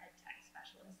Doherty, our head tech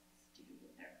specialists, do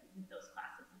with those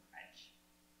classes in French.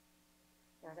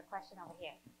 There's a question over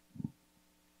here.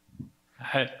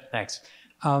 Hi, thanks.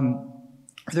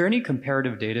 Are there any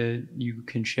comparative data you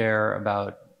can share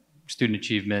about student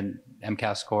achievement,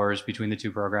 MCAS scores between the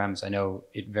two programs? I know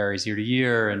it varies year to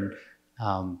year, and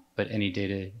but any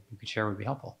data you could share would be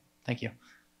helpful. Thank you.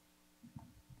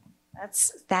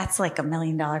 That's like $1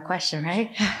 million question,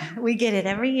 right? We get it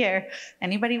every year.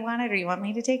 Anybody want it, or you want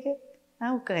me to take it?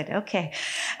 Oh, good. Okay.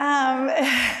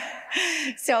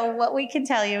 So what we can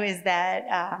tell you is that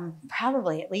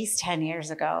probably at least 10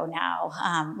 years ago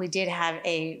now, we did have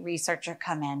a researcher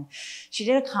come in. She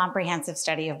did a comprehensive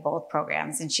study of both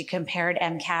programs, and she compared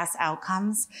MCAS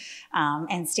outcomes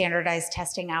and standardized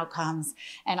testing outcomes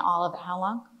and all of how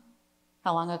long?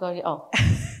 How long ago?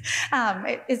 Oh,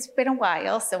 it's been a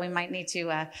while, so we might need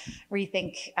to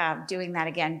rethink doing that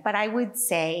again. But I would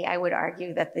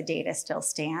argue that the data still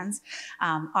stands.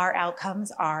 Our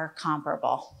outcomes are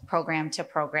comparable program to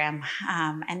program.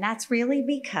 And that's really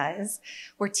because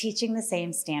we're teaching the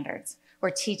same standards. We're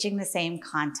teaching the same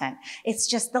content. It's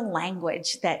just the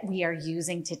language that we are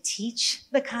using to teach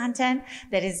the content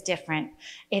that is different.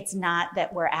 It's not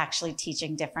that we're actually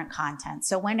teaching different content.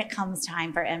 So when it comes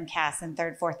time for MCAS in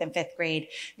 3rd, 4th, and 5th grade,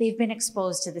 they've been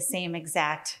exposed to the same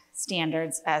exact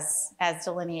standards as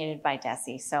delineated by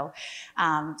DESE. So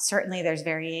certainly there's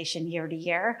variation year to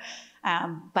year.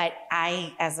 But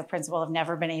I, as a principal, have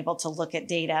never been able to look at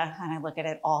data, and I look at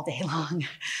it all day long.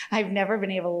 I've never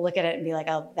been able to look at it and be like,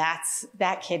 oh,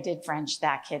 that kid did French,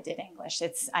 that kid did English.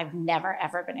 I've never,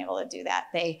 ever been able to do that.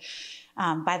 They,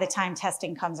 by the time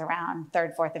testing comes around,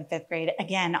 3rd, 4th, and 5th grade,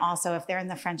 again, also, if they're in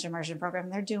the French immersion program,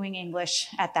 they're doing English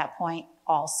at that point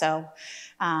also.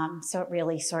 So it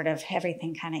really sort of,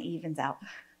 everything kind of evens out.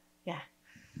 Yeah.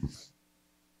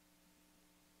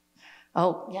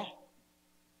 Oh, yeah.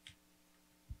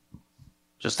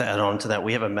 Just to add on to that,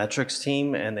 we have a metrics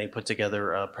team, and they put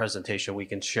together a presentation we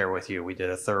can share with you. We did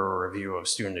a thorough review of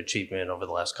student achievement over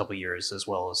the last couple of years, as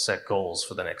well as set goals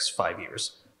for the next 5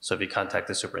 years. So if you contact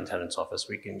the superintendent's office,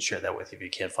 we can share that with you if you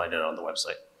can't find it on the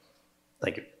website.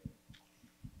 Thank you.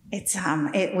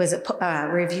 It was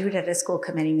reviewed at a school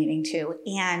committee meeting too,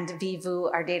 and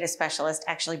Vivu, our data specialist,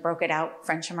 actually broke it out,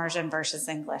 French immersion versus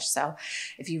English. So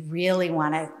if you really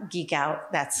want to geek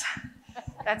out, that's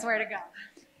where to go.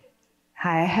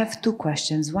 Hi, I have 2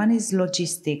 questions. One is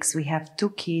logistics. We have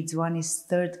 2 kids. One is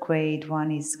 3rd grade.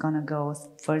 One is going to go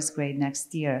 1st grade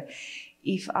next year.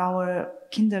 If our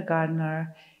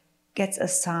kindergartner gets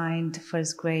assigned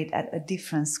 1st grade at a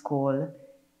different school,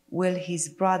 will his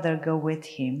brother go with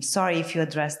him? Sorry if you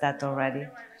addressed that already.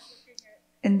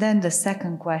 And then the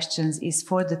second question is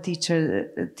for the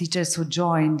teachers who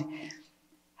joined.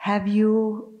 Have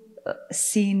you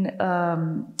seen,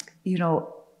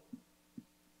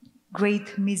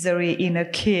 great misery in a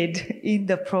kid in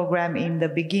the program in the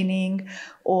beginning,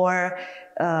 or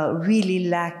really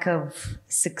lack of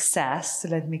success,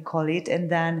 let me call it? And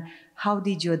then how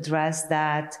did you address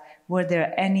that? Were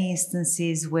there any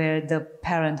instances where the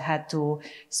parent had to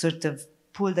sort of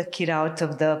pull the kid out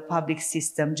of the public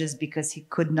system just because he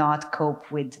could not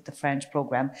cope with the French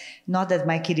program? Not that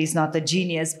my kid is not a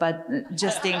genius, but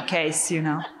just in case,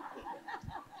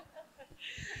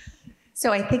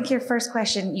 So I think your first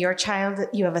question, your child,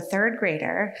 you have a 3rd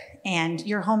grader, and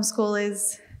your homeschool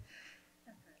is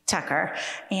Tucker,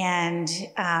 and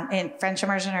in French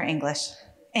immersion or English?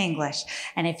 English.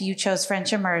 And if you chose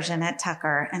French immersion at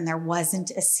Tucker and there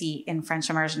wasn't a seat in French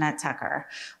immersion at Tucker,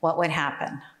 what would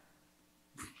happen?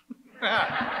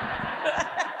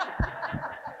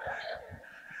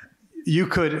 You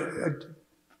could,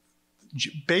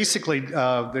 basically,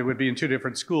 they would be in 2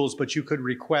 different schools, but you could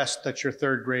request that your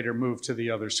 3rd grader move to the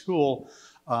other school.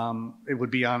 It would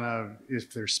be on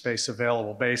if there's space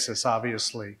available basis,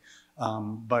 obviously.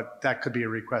 But that could be a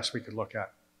request we could look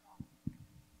at.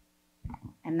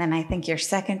 And then I think your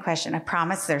second question, I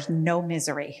promise there's no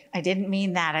misery. I didn't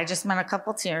mean that. I just meant a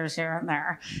couple tears here and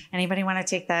there. Anybody want to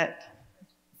take that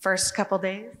first couple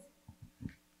days?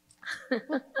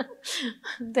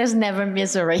 There's never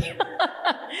misery.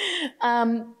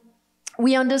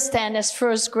 We understand as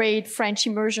 1st grade French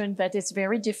immersion that it's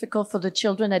very difficult for the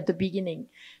children at the beginning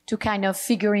to kind of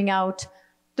figuring out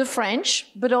the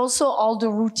French, but also all the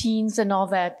routines and all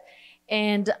that.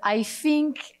 And I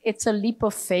think it's a leap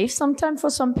of faith sometimes for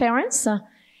some parents,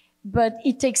 but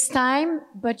it takes time.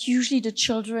 But usually the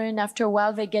children, after a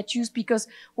while, they get used, because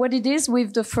what it is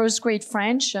with the 1st grade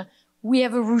French, we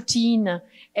have a routine,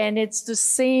 and it's the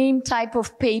same type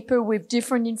of paper with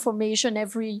different information.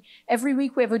 Every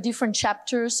week we have a different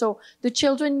chapter. So the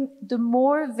children, the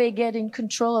more they get in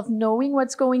control of knowing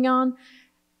what's going on,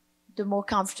 the more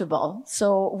comfortable.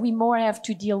 So we more have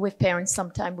to deal with parents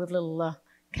sometimes with little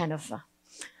kind of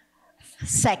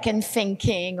second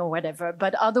thinking or whatever.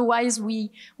 But otherwise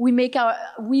we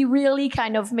really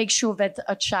kind of make sure that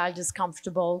a child is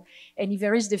comfortable. And if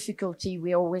there is difficulty,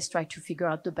 we always try to figure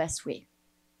out the best way.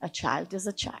 A child is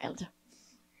a child.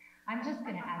 I'm just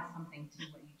going to add something to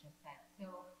what you just said. So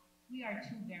we are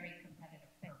two very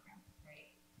competitive programs,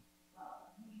 right?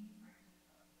 Well, we are doing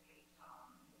a great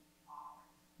job with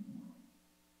offering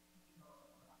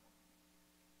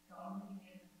the only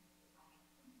reason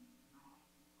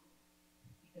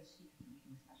because she's a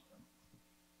reading specialist.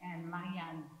 And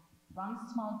Marianne runs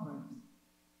small groups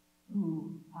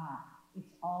who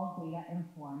it's all data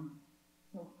informed.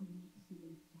 So if we need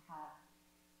students to have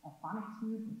a phonics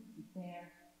group, it's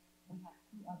there. We have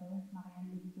two other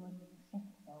Marianne maybe doing with the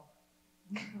so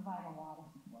we provide a lot of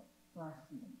support for our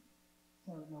students.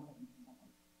 So nobody's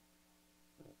suffering.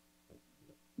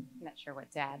 I'm not sure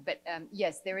what to add, but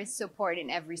yes, there is support in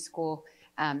every school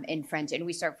in French, and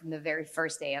we start from the very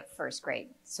first day of first grade,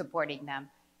 supporting them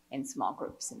in small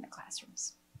groups in the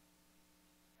classrooms.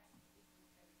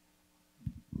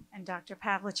 And Dr.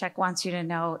 Pavlicek wants you to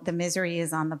know the misery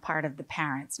is on the part of the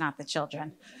parents, not the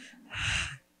children.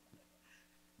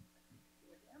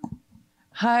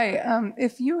 Hi,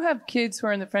 if you have kids who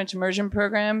are in the French immersion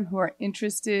program who are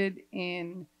interested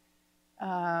in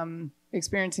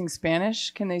experiencing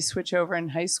Spanish, can they switch over in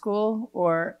high school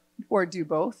or do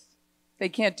both? They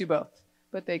can't do both,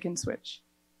 but they can switch.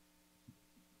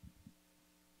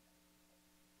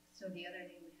 So the other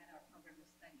day we had our program of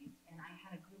studies, and I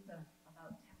had a group of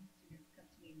about 10 students come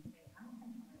to me and say, I'm a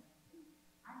French immersion student.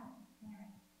 I'm a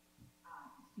Spanish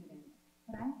student,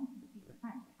 but I want to speak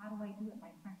French. How do I do it?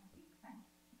 My French speaks French.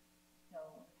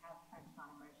 So we have French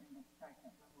non-immersion that starts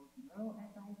at level 0 at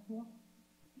the high school.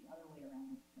 It's the other way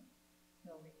around.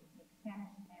 So they can take Spanish,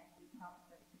 and we promise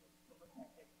our students to look at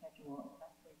their schedule the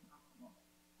best way possible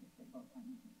if they both want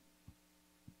to.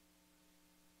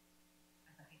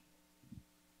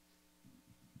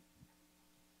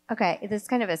 Okay, this is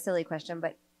kind of a silly question,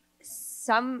 but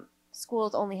some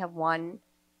schools only have one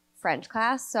French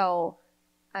class, so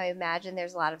I imagine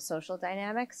there's a lot of social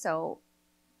dynamics. So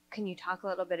can you talk a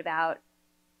little bit about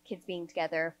kids being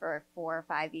together for 4 or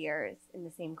 5 years in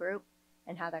the same group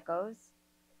and how that goes?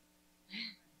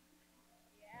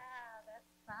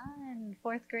 Fun.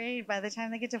 4th grade, by the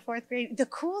time they get to 4th grade. The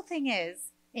cool thing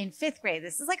is, in 5th grade,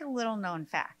 this is like a little known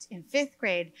fact. In 5th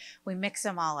grade, we mix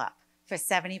them all up for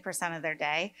 70% of their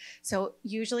day. So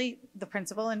usually the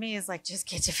principal and me is like, just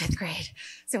get to 5th grade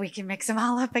so we can mix them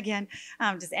all up again.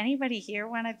 Does anybody here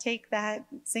want to take that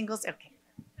singles? Okay.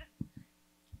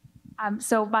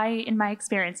 So in my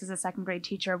experience as a 2nd grade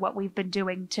teacher, what we've been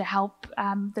doing to help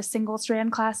the single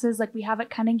strand classes like we have at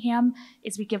Cunningham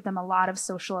is we give them a lot of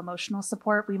social emotional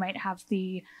support. We might have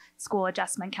the school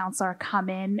adjustment counselor come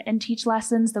in and teach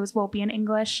lessons. Those will be in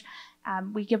English.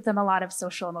 We give them a lot of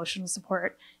social emotional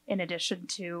support in addition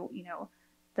to,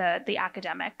 the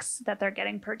academics that they're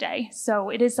getting per day.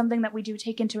 So it is something that we do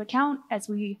take into account as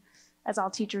all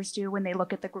teachers do when they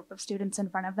look at the group of students in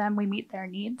front of them. We meet their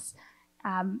needs.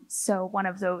 So one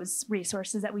of those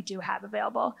resources that we do have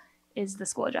available is the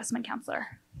school adjustment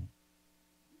counselor.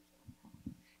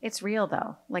 It's real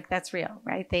though. Like that's real,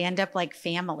 right? They end up like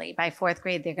family. By 4th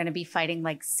grade, they're going to be fighting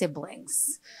like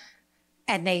siblings.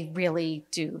 And they really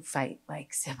do fight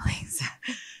like siblings.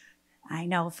 I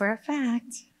know for a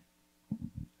fact.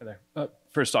 Hi there.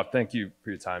 First off, thank you for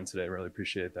your time today. I really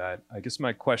appreciate that. I guess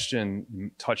my question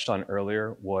you touched on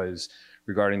earlier was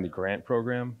regarding the grant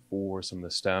program for some of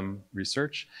the STEM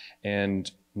research.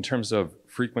 And in terms of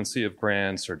frequency of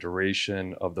grants or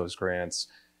duration of those grants,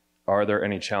 are there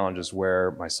any challenges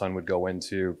where my son would go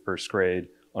into 1st grade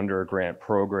under a grant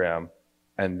program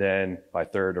and then by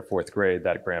 3rd or 4th grade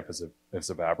that grant has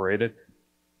evaporated?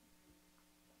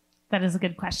 That is a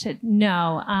good question.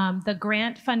 No, the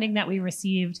grant funding that we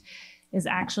received is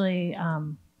actually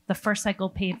the first cycle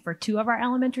paid for 2 of our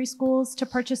elementary schools to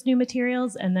purchase new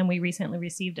materials. And then we recently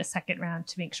received a 2nd round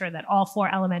to make sure that all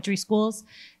 4 elementary schools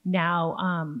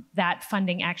now that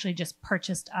funding actually just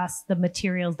purchased us the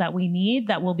materials that we need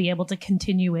that we'll be able to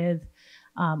continue with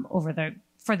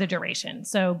for the duration.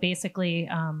 So basically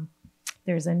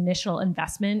there's initial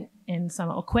investment in some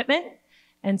equipment.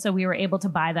 And so we were able to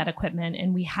buy that equipment,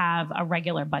 and we have a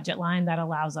regular budget line that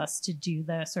allows us to do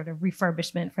the sort of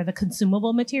refurbishment for the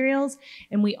consumable materials.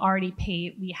 And we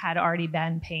had already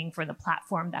been paying for the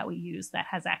platform that we use that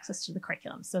has access to the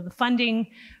curriculum. So the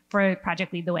funding for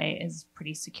Project Lead the Way is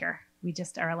pretty secure. We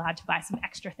just are allowed to buy some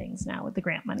extra things now with the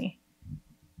grant money.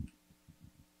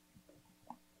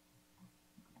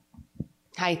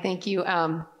 Hi, thank you.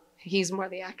 He's more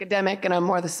the academic and I'm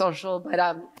more the social, but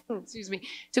excuse me.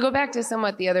 To go back to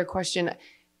somewhat the other question,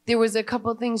 there was a couple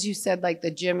of things you said, like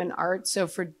the gym and art. So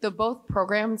for the both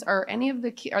programs, are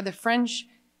the French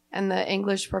and the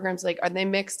English programs, are they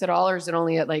mixed at all, or is it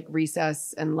only at like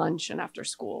recess and lunch and after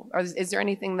school? Or is there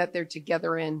anything that they're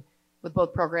together in with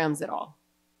both programs at all?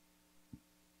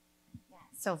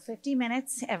 So 50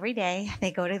 minutes every day.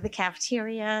 They go to the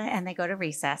cafeteria and they go to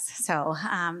recess. So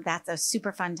that's a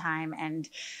super fun time. And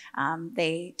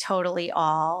they totally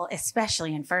all,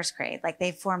 especially in first grade, like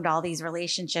they've formed all these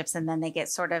relationships and then they get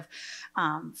sort of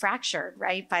fractured,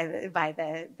 right, by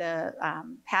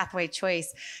the pathway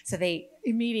choice. So they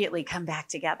immediately come back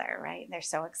together, right? They're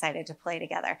so excited to play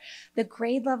together. The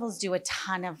grade levels do a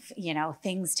ton of,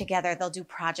 things together. They'll do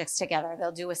projects together.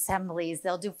 They'll do assemblies.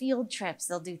 They'll do field trips.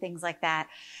 They'll do things like that.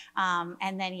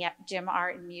 And then, gym,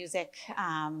 art, and music.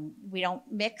 We don't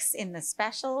mix in the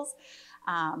specials,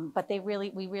 but we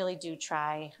really do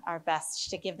try our best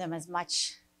to give them as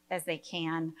much as they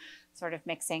can, sort of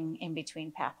mixing in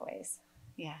between pathways.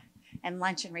 Yeah. And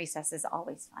lunch and recess is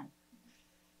always fun.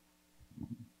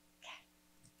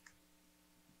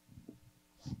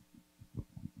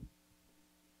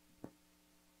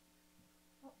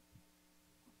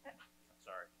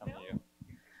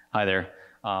 Hi there.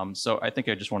 So I think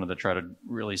I just wanted to try to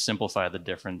really simplify the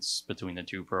difference between the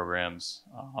two programs.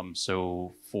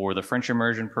 So for the French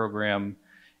immersion program,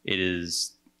 it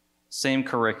is same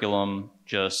curriculum,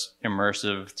 just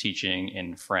immersive teaching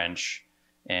in French.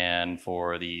 And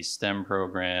for the STEM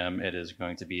program, it is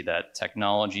going to be that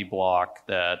technology block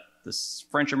that this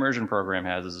French immersion program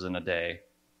has in a day,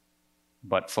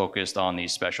 but focused on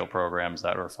these special programs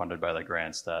that were funded by the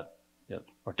grants that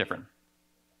are different.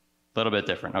 A little bit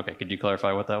different. Okay, could you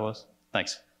clarify what that was?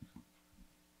 Thanks.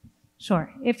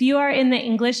 Sure. If you are in the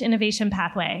English Innovation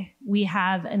Pathway, we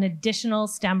have an additional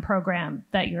STEM program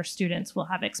that your students will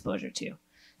have exposure to.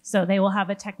 So they will have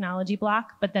a technology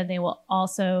block, but then they will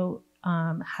also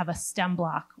have a STEM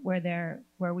block where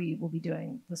we will be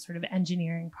doing the sort of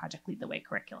engineering project lead the way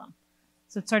curriculum.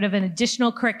 So it's sort of an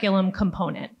additional curriculum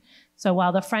component. So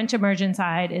while the French immersion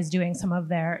side is doing some of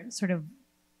their sort of,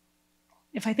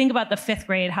 if I think about the fifth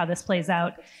grade, how this plays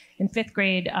out, in fifth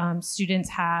grade, students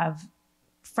have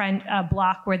a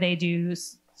block where they do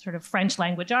sort of French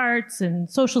language arts and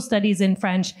social studies in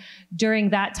French.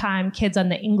 During that time, kids on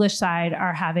the English side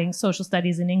are having social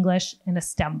studies in English in a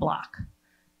STEM block.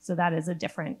 So that is a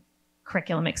different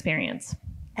curriculum experience.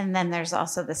 And then there's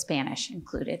also the Spanish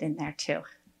included in there too.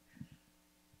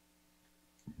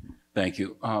 Thank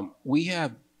you. We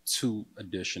have 2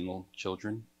 additional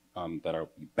children that are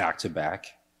back to back.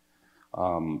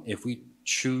 If we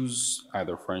choose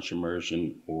either French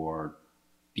immersion or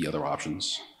the other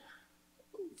options,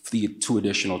 the 2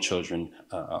 additional children,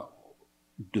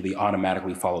 do they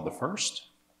automatically follow the first,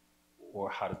 or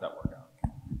how does that work out?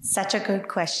 Such a good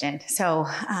question. So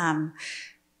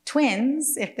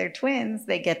twins, if they're twins,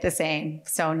 they get the same.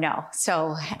 So no.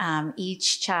 So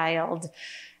each child,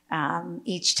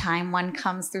 each time one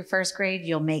comes through first grade,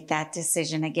 you'll make that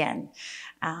decision again.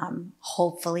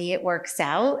 Hopefully it works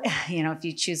out. If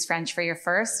you choose French for your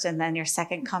first and then your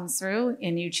second comes through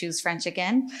and you choose French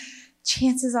again,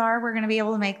 chances are we're going to be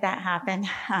able to make that happen.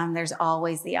 There's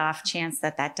always the off chance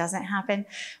that doesn't happen.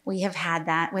 We have had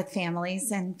that with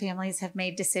families, and families have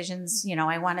made decisions.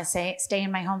 I want to stay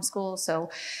in my homeschool, so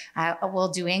we'll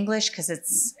do English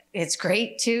because it's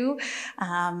great too.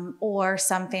 Or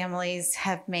some families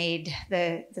have made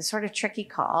the sort of tricky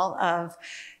call of,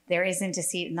 there isn't a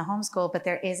seat in the homeschool, but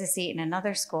there is a seat in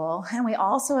another school. And we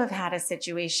also have had a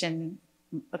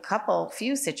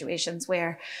few situations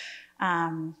where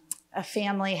a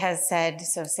family has said,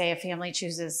 so say a family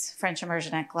chooses French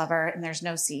immersion at Glover and there's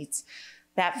no seats,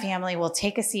 that family will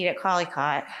take a seat at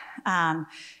Collycott.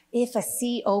 If a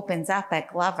seat opens up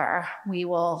at Glover, we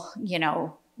will,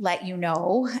 let you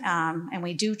know. And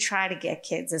we do try to get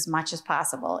kids as much as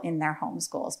possible in their home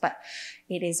schools, but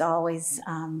it is always,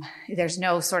 there's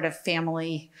no sort of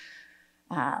family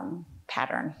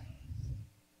pattern.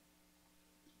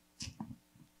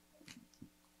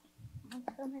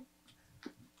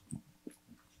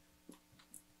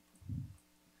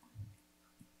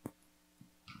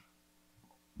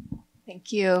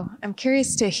 Thank you. I'm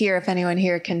curious to hear if anyone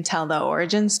here can tell the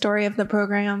origin story of the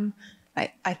program.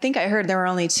 I think I heard there were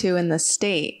only 2 in the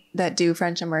state that do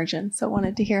French immersion, so I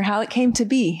wanted to hear how it came to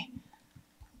be.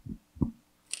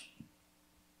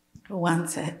 Who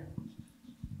wants it?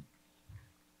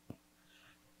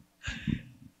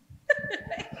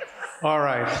 All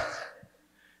right.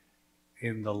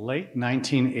 In the late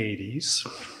 1980s,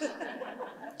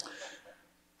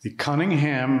 the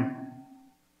Cunningham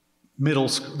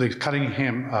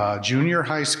junior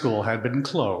high school had been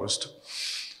closed,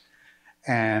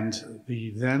 and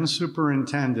the then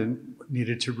superintendent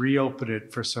needed to reopen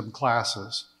it for some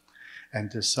classes and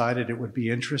decided it would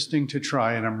be interesting to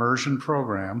try an immersion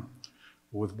program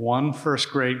with 1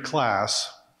 first grade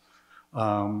class.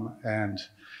 And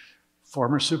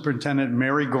former superintendent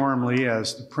Mary Gormley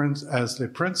as the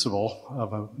principal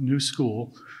of a new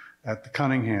school at the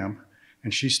Cunningham,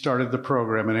 and she started the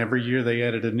program, and every year they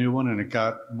added a new one, and it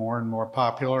got more and more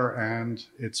popular, and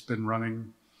it's been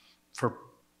running for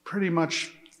pretty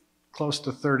much close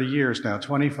to 30 years now,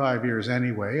 25 years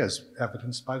anyway, as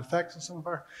evidenced by the fact that some of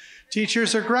our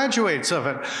teachers are graduates of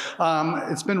it.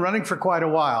 It's been running for quite a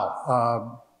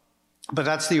while, but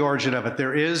that's the origin of it.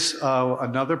 There is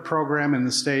another program in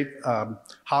the state.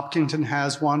 Hopkinton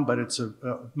has one, but it's a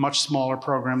much smaller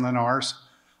program than ours.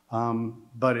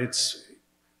 But it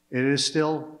is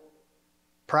still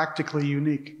practically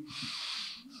unique.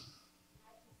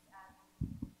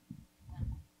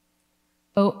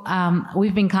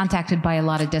 We've been contacted by a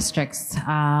lot of districts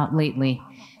lately,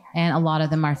 and a lot of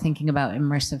them are thinking about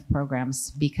immersive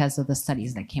programs because of the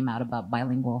studies that came out about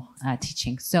bilingual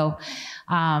teaching. So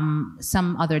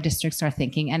some other districts are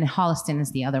thinking, and Holliston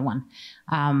is the other one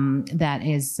that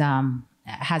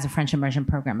has a French immersion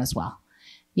program as well.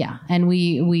 Yeah, and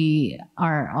we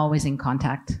are always in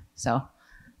contact. So.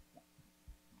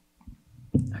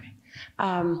 Okay.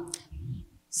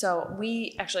 So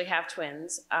we actually have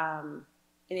twins.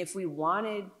 And if we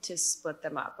wanted to split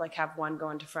them up, like have one go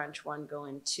into French, one go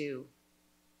into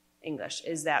English,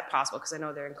 is that possible? Because I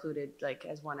know they're included like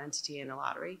as one entity in a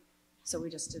lottery. So we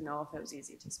just didn't know if it was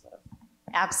easy to split up.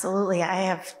 Absolutely. I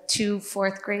have 2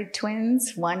 4th grade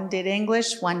twins. One did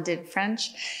English, one did French.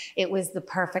 It was the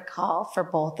perfect call for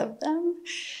both of them.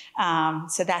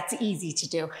 So that's easy to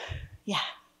do. Yeah.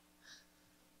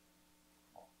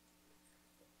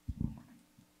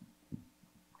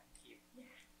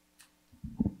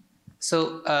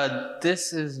 So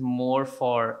this is more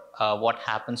for what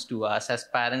happens to us as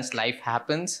parents. Life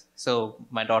happens. So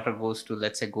my daughter goes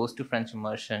to French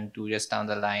immersion. 2 years down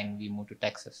the line, we move to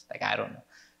Texas. Like, I don't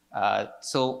know.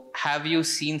 So have you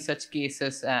seen such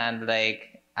cases? And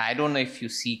like, I don't know if you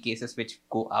see cases which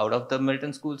go out of the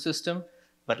Milton school system,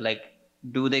 but like,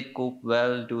 do they cope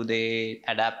well? Do they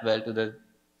adapt well to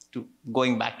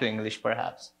going back to English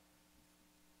perhaps?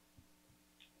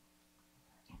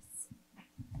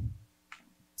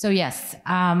 So yes,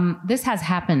 this has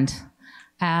happened,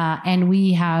 and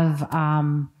we have,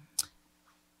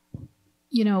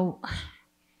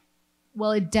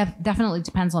 well, it definitely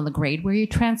depends on the grade where you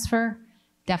transfer.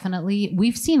 Definitely,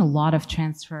 we've seen a lot of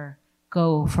transfer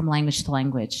go from language to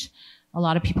language. A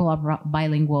lot of people are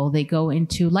bilingual. They go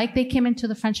into, like they came into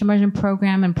the French immersion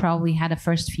program and probably had a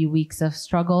first few weeks of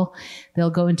struggle. They'll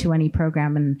go into any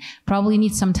program and probably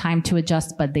need some time to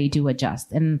adjust, but they do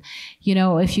adjust. And,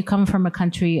 if you come from a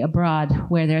country abroad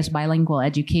where there's bilingual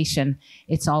education,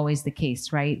 it's always the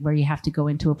case, right? Where you have to go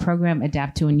into a program,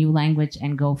 adapt to a new language,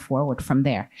 and go forward from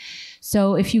there.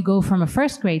 So if you go from a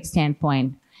first grade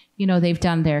standpoint, they've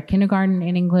done their kindergarten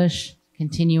in English,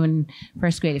 continue in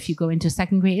first grade. If you go into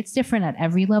second grade, it's different at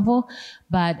every level,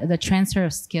 but the transfer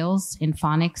of skills in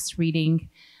phonics, reading,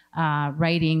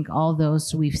 writing, all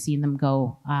those, we've seen them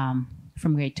go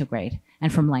from grade to grade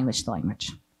and from language to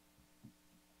language.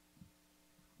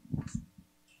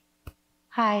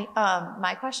 Hi,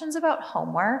 my question's about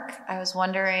homework. I was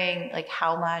wondering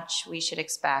how much we should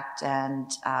expect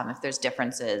and if there's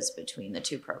differences between the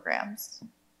 2 programs.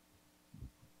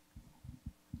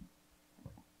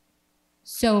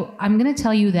 So I'm going to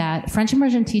tell you that French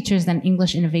immersion teachers and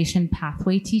English innovation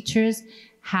pathway teachers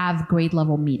have grade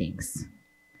level meetings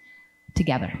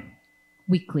together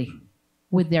weekly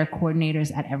with their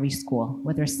coordinators at every school,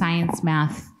 whether science,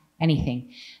 math,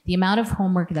 anything. The amount of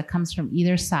homework that comes from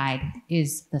either side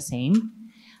is the same.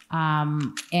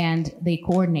 And they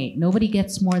coordinate. Nobody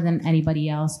gets more than anybody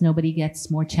else. Nobody gets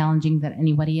more challenging than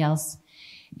anybody else.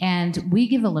 And we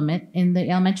give a limit in the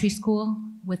elementary school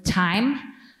with time.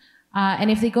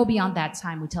 And if they go beyond that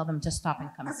time, we tell them to stop and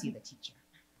come see the teacher,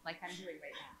 like I'm doing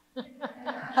right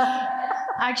now.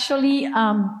 Actually,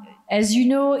 as you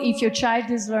know, if your child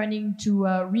is learning to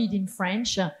read in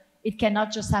French, it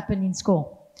cannot just happen in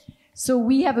school. So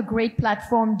we have a great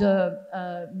platform.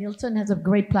 Milton has a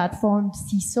great platform,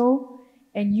 CISO,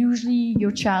 and usually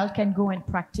your child can go and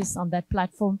practice on that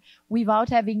platform without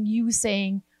having you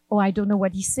saying, oh, I don't know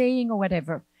what he's saying or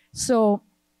whatever. So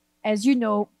as you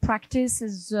know, practice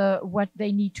is what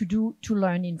they need to do to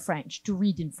learn in French, to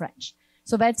read in French.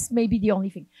 So that's maybe the only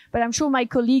thing. But I'm sure my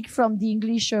colleague from the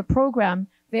English program,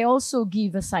 they also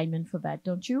give assignment for that,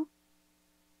 don't you?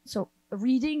 So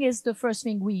reading is the first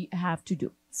thing we have to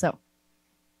do. So.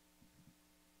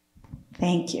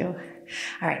 Thank you.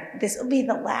 All right, this will be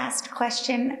the last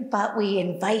question, but we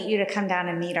invite you to come down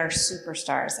and meet our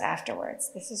superstars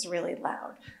afterwards. This is really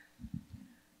loud.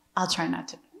 I'll try not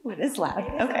to. It is loud.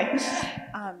 Okay.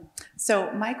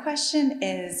 So my question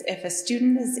is, if a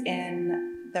student is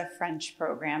in the French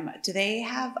program, do they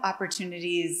have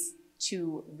opportunities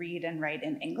to read and write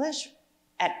in English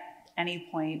at any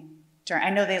point during? I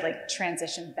know they like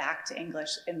transition back to English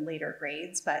in later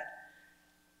grades, but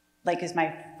like, is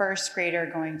my first grader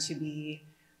going to be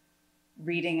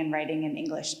reading and writing in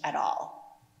English at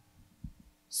all?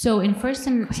 So in first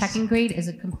and second grade is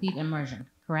a complete immersion,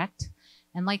 correct?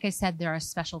 And like I said, there are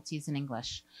specialties in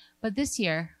English. But this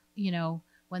year, you know,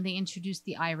 when they introduced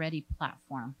the iReady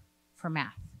platform for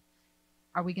math,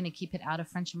 are we going to keep it out of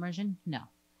French immersion? No.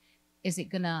 Is it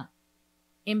going to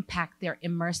impact their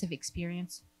immersive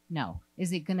experience? No.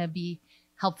 Is it going to be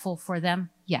helpful for them?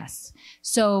 Yes.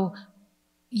 So,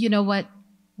 you know what?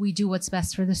 We do what's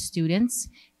best for the students.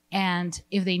 And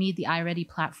if they need the iReady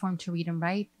platform to read and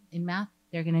write in math,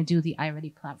 they're going to do the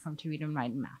iReady platform to read and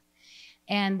write in math.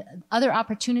 And other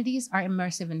opportunities are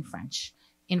immersive in French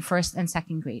in first and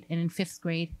second grade. And in third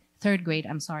grade,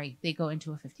 they go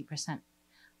into a 50%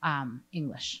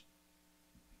 English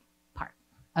part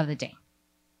of the day.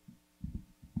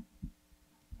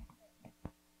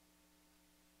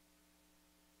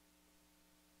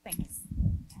 Thanks.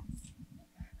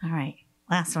 All right,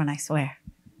 last one, I swear.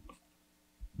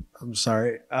 I'm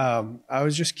sorry. I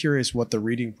was just curious what the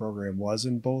reading program was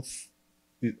in both,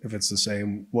 if it's the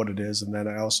same, what it is. And then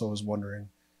I also was wondering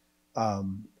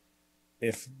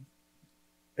if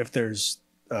there's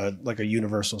like a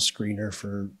universal screener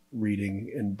for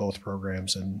reading in both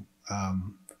programs. And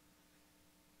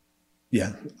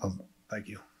yeah, thank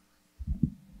you.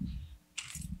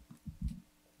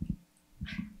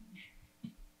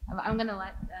 I'm going to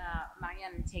let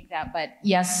Marianne take that, but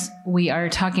yes, we are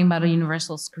talking about a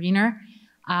universal screener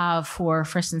for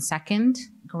first and second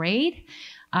grade.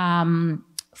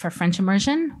 For French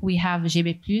immersion, we have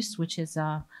GB+, which is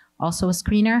also a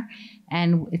screener,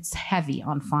 and it's heavy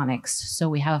on phonics. So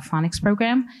we have a phonics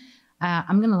program.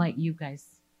 I'm going to let you guys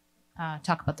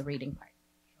talk about the reading part.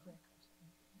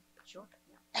 Sure.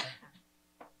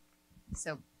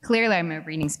 So clearly I'm a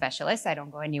reading specialist. I don't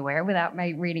go anywhere without my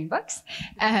reading books.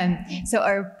 So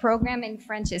our program in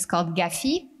French is called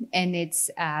GAFI, and it's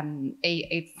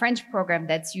a French program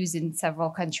that's used in several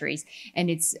countries. And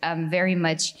it's very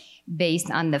much based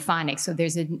on the phonics. So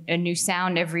there's a new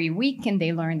sound every week, and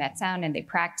they learn that sound and they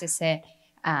practice it,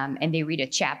 and they read a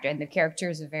chapter. And the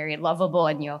characters are very lovable,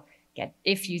 and you'll get,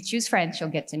 if you choose French, you'll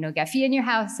get to know GAFI in your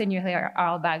house, and you'll hear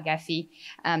all about GAFI.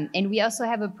 And we also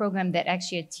have a program that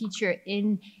actually a teacher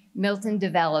in Milton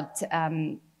developed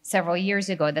several years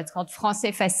ago that's called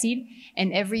Français Facile.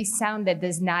 And every sound that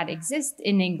does not exist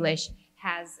in English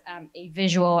has a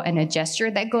visual and a gesture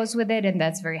that goes with it. And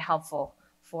that's very helpful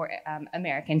for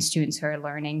American students who are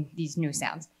learning these new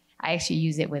sounds. I actually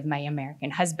use it with my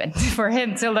American husband for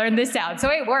him to learn the sound. So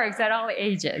it works at all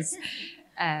ages.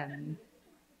 And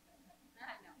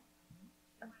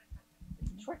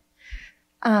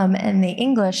the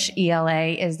English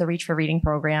ELA is the Reach for Reading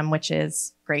program, which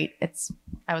is great.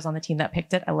 I was on the team that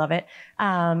picked it. I love it.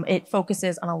 It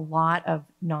focuses on a lot of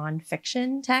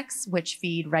nonfiction texts, which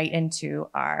feed right into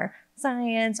our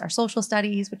science, our social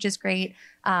studies, which is great.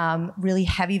 Really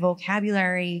heavy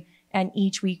vocabulary. And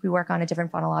each week we work on a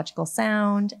different phonological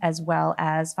sound, as well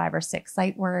as 5 or 6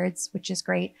 sight words, which is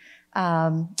great.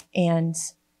 And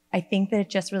I think that it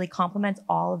just really complements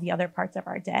all of the other parts of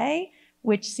our day,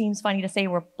 which seems funny to say.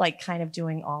 We're like kind of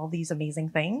doing all these amazing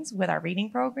things with our reading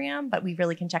program, but we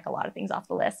really can check a lot of things off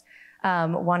the list.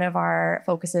 One of our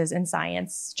focuses in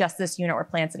science, just this unit, were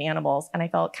plants and animals, and I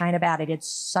felt kind of bad. I did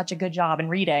such a good job in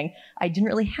reading. I didn't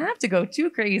really have to go too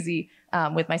crazy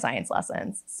with my science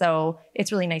lessons. So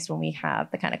it's really nice when we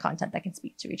have the kind of content that can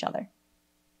speak to each other.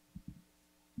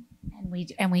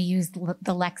 And we use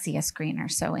the Lexia screener.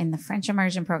 So in the French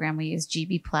immersion program, we use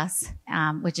GB+,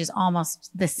 which is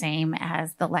almost the same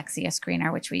as the Lexia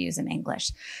screener, which we use in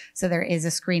English. So there is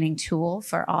a screening tool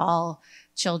for all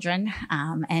children,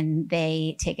 and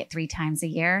they take it 3 times a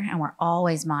year, and we're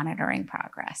always monitoring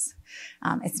progress.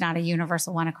 It's not a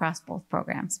universal one across both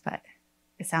programs, but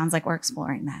it sounds like we're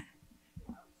exploring that.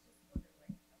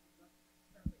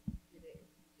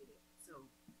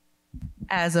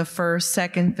 As a first,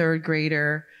 second, third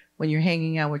grader, when you're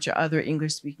hanging out with your other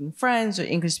English-speaking friends or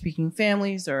English-speaking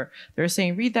families, or they're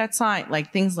saying, read that sign,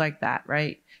 like things like that,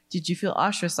 right? Did you feel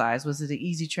ostracized? Was it an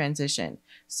easy transition?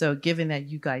 So given that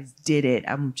you guys did it,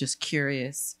 I'm just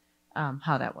curious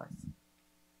how that was.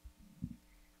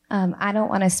 I don't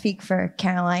want to speak for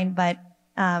Caroline, but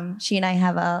she and I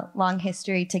have a long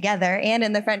history together and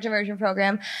in the French immersion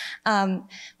program.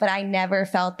 But I never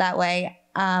felt that way.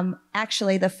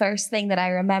 Actually, the first thing that I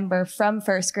remember from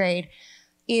first grade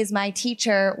is my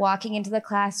teacher walking into the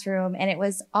classroom, and it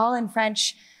was all in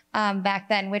French back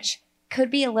then, which could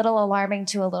be a little alarming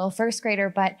to a little first grader,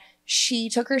 but she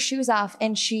took her shoes off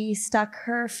and she stuck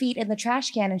her feet in the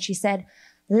trash can and she said,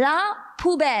 "La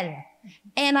poubelle."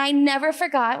 And I never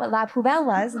forgot what la poubelle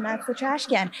was, and that's the trash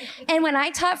can. And when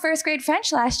I taught first grade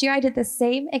French last year, I did the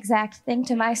same exact thing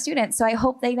to my students. So I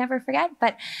hope they never forget.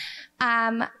 But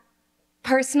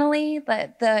personally,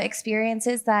 the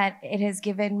experiences that it has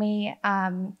given me,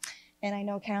 and I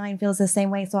know Caroline feels the same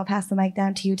way, so I'll pass the mic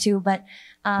down to you too, but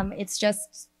it's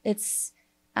just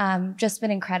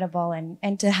been incredible.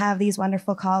 And to have these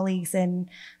wonderful colleagues and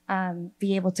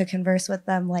be able to converse with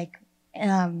them, like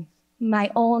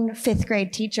my own 5th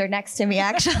grade teacher next to me,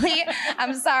 actually.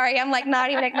 I'm sorry, I'm like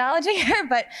not even acknowledging her,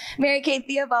 but Mary Kay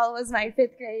Theobald was my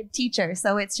 5th grade teacher.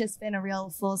 So it's just been a real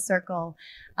full circle.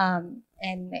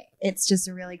 And it's just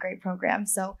a really great program.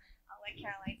 So I'll let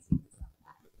Caroline speak.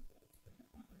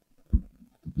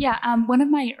 Yeah, one of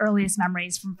my earliest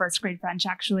memories from first grade French,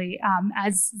 actually,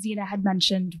 as Zita had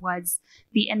mentioned, was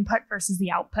the input versus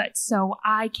the output. So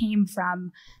I came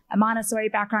from a Montessori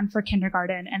background for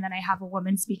kindergarten, and then I have a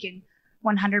woman speaking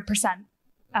 100%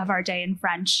 of our day in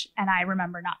French, and I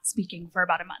remember not speaking for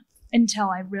about a month until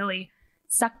I really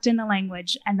sucked in the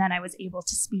language, and then I was able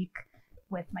to speak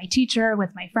with my teacher,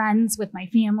 with my friends, with my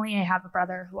family. I have a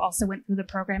brother who also went through the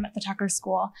program at the Tucker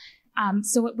School.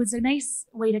 So it was a nice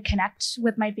way to connect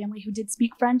with my family who did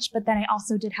speak French, but then I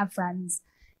also did have friends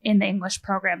in the English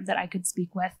program that I could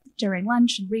speak with during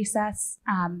lunch and recess.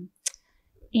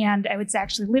 And I would say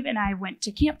actually Liv and I went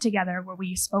to camp together where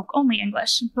we spoke only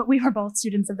English, but we were both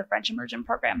students of the French immersion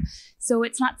program. So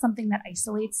it's not something that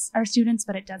isolates our students,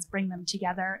 but it does bring them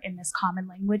together in this common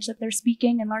language that they're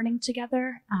speaking and learning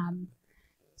together.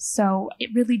 So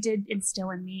it really did instill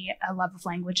in me a love of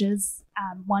languages.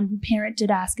 One parent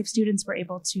did ask if students were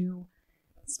able to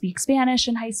speak Spanish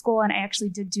in high school, and I actually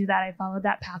did do that. I followed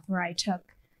that path where I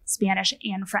took Spanish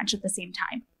and French at the same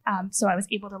time. So I was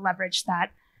able to leverage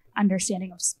that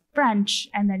understanding of French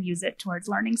and then use it towards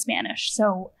learning Spanish.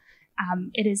 So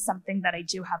it is something that I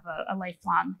do have a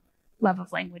lifelong love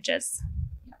of languages.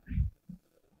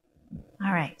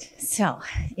 All right. So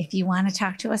if you want to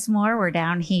talk to us more, we're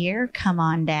down here. Come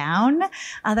on down.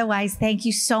 Otherwise, thank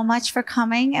you so much for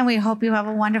coming, and we hope you have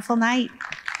a wonderful night.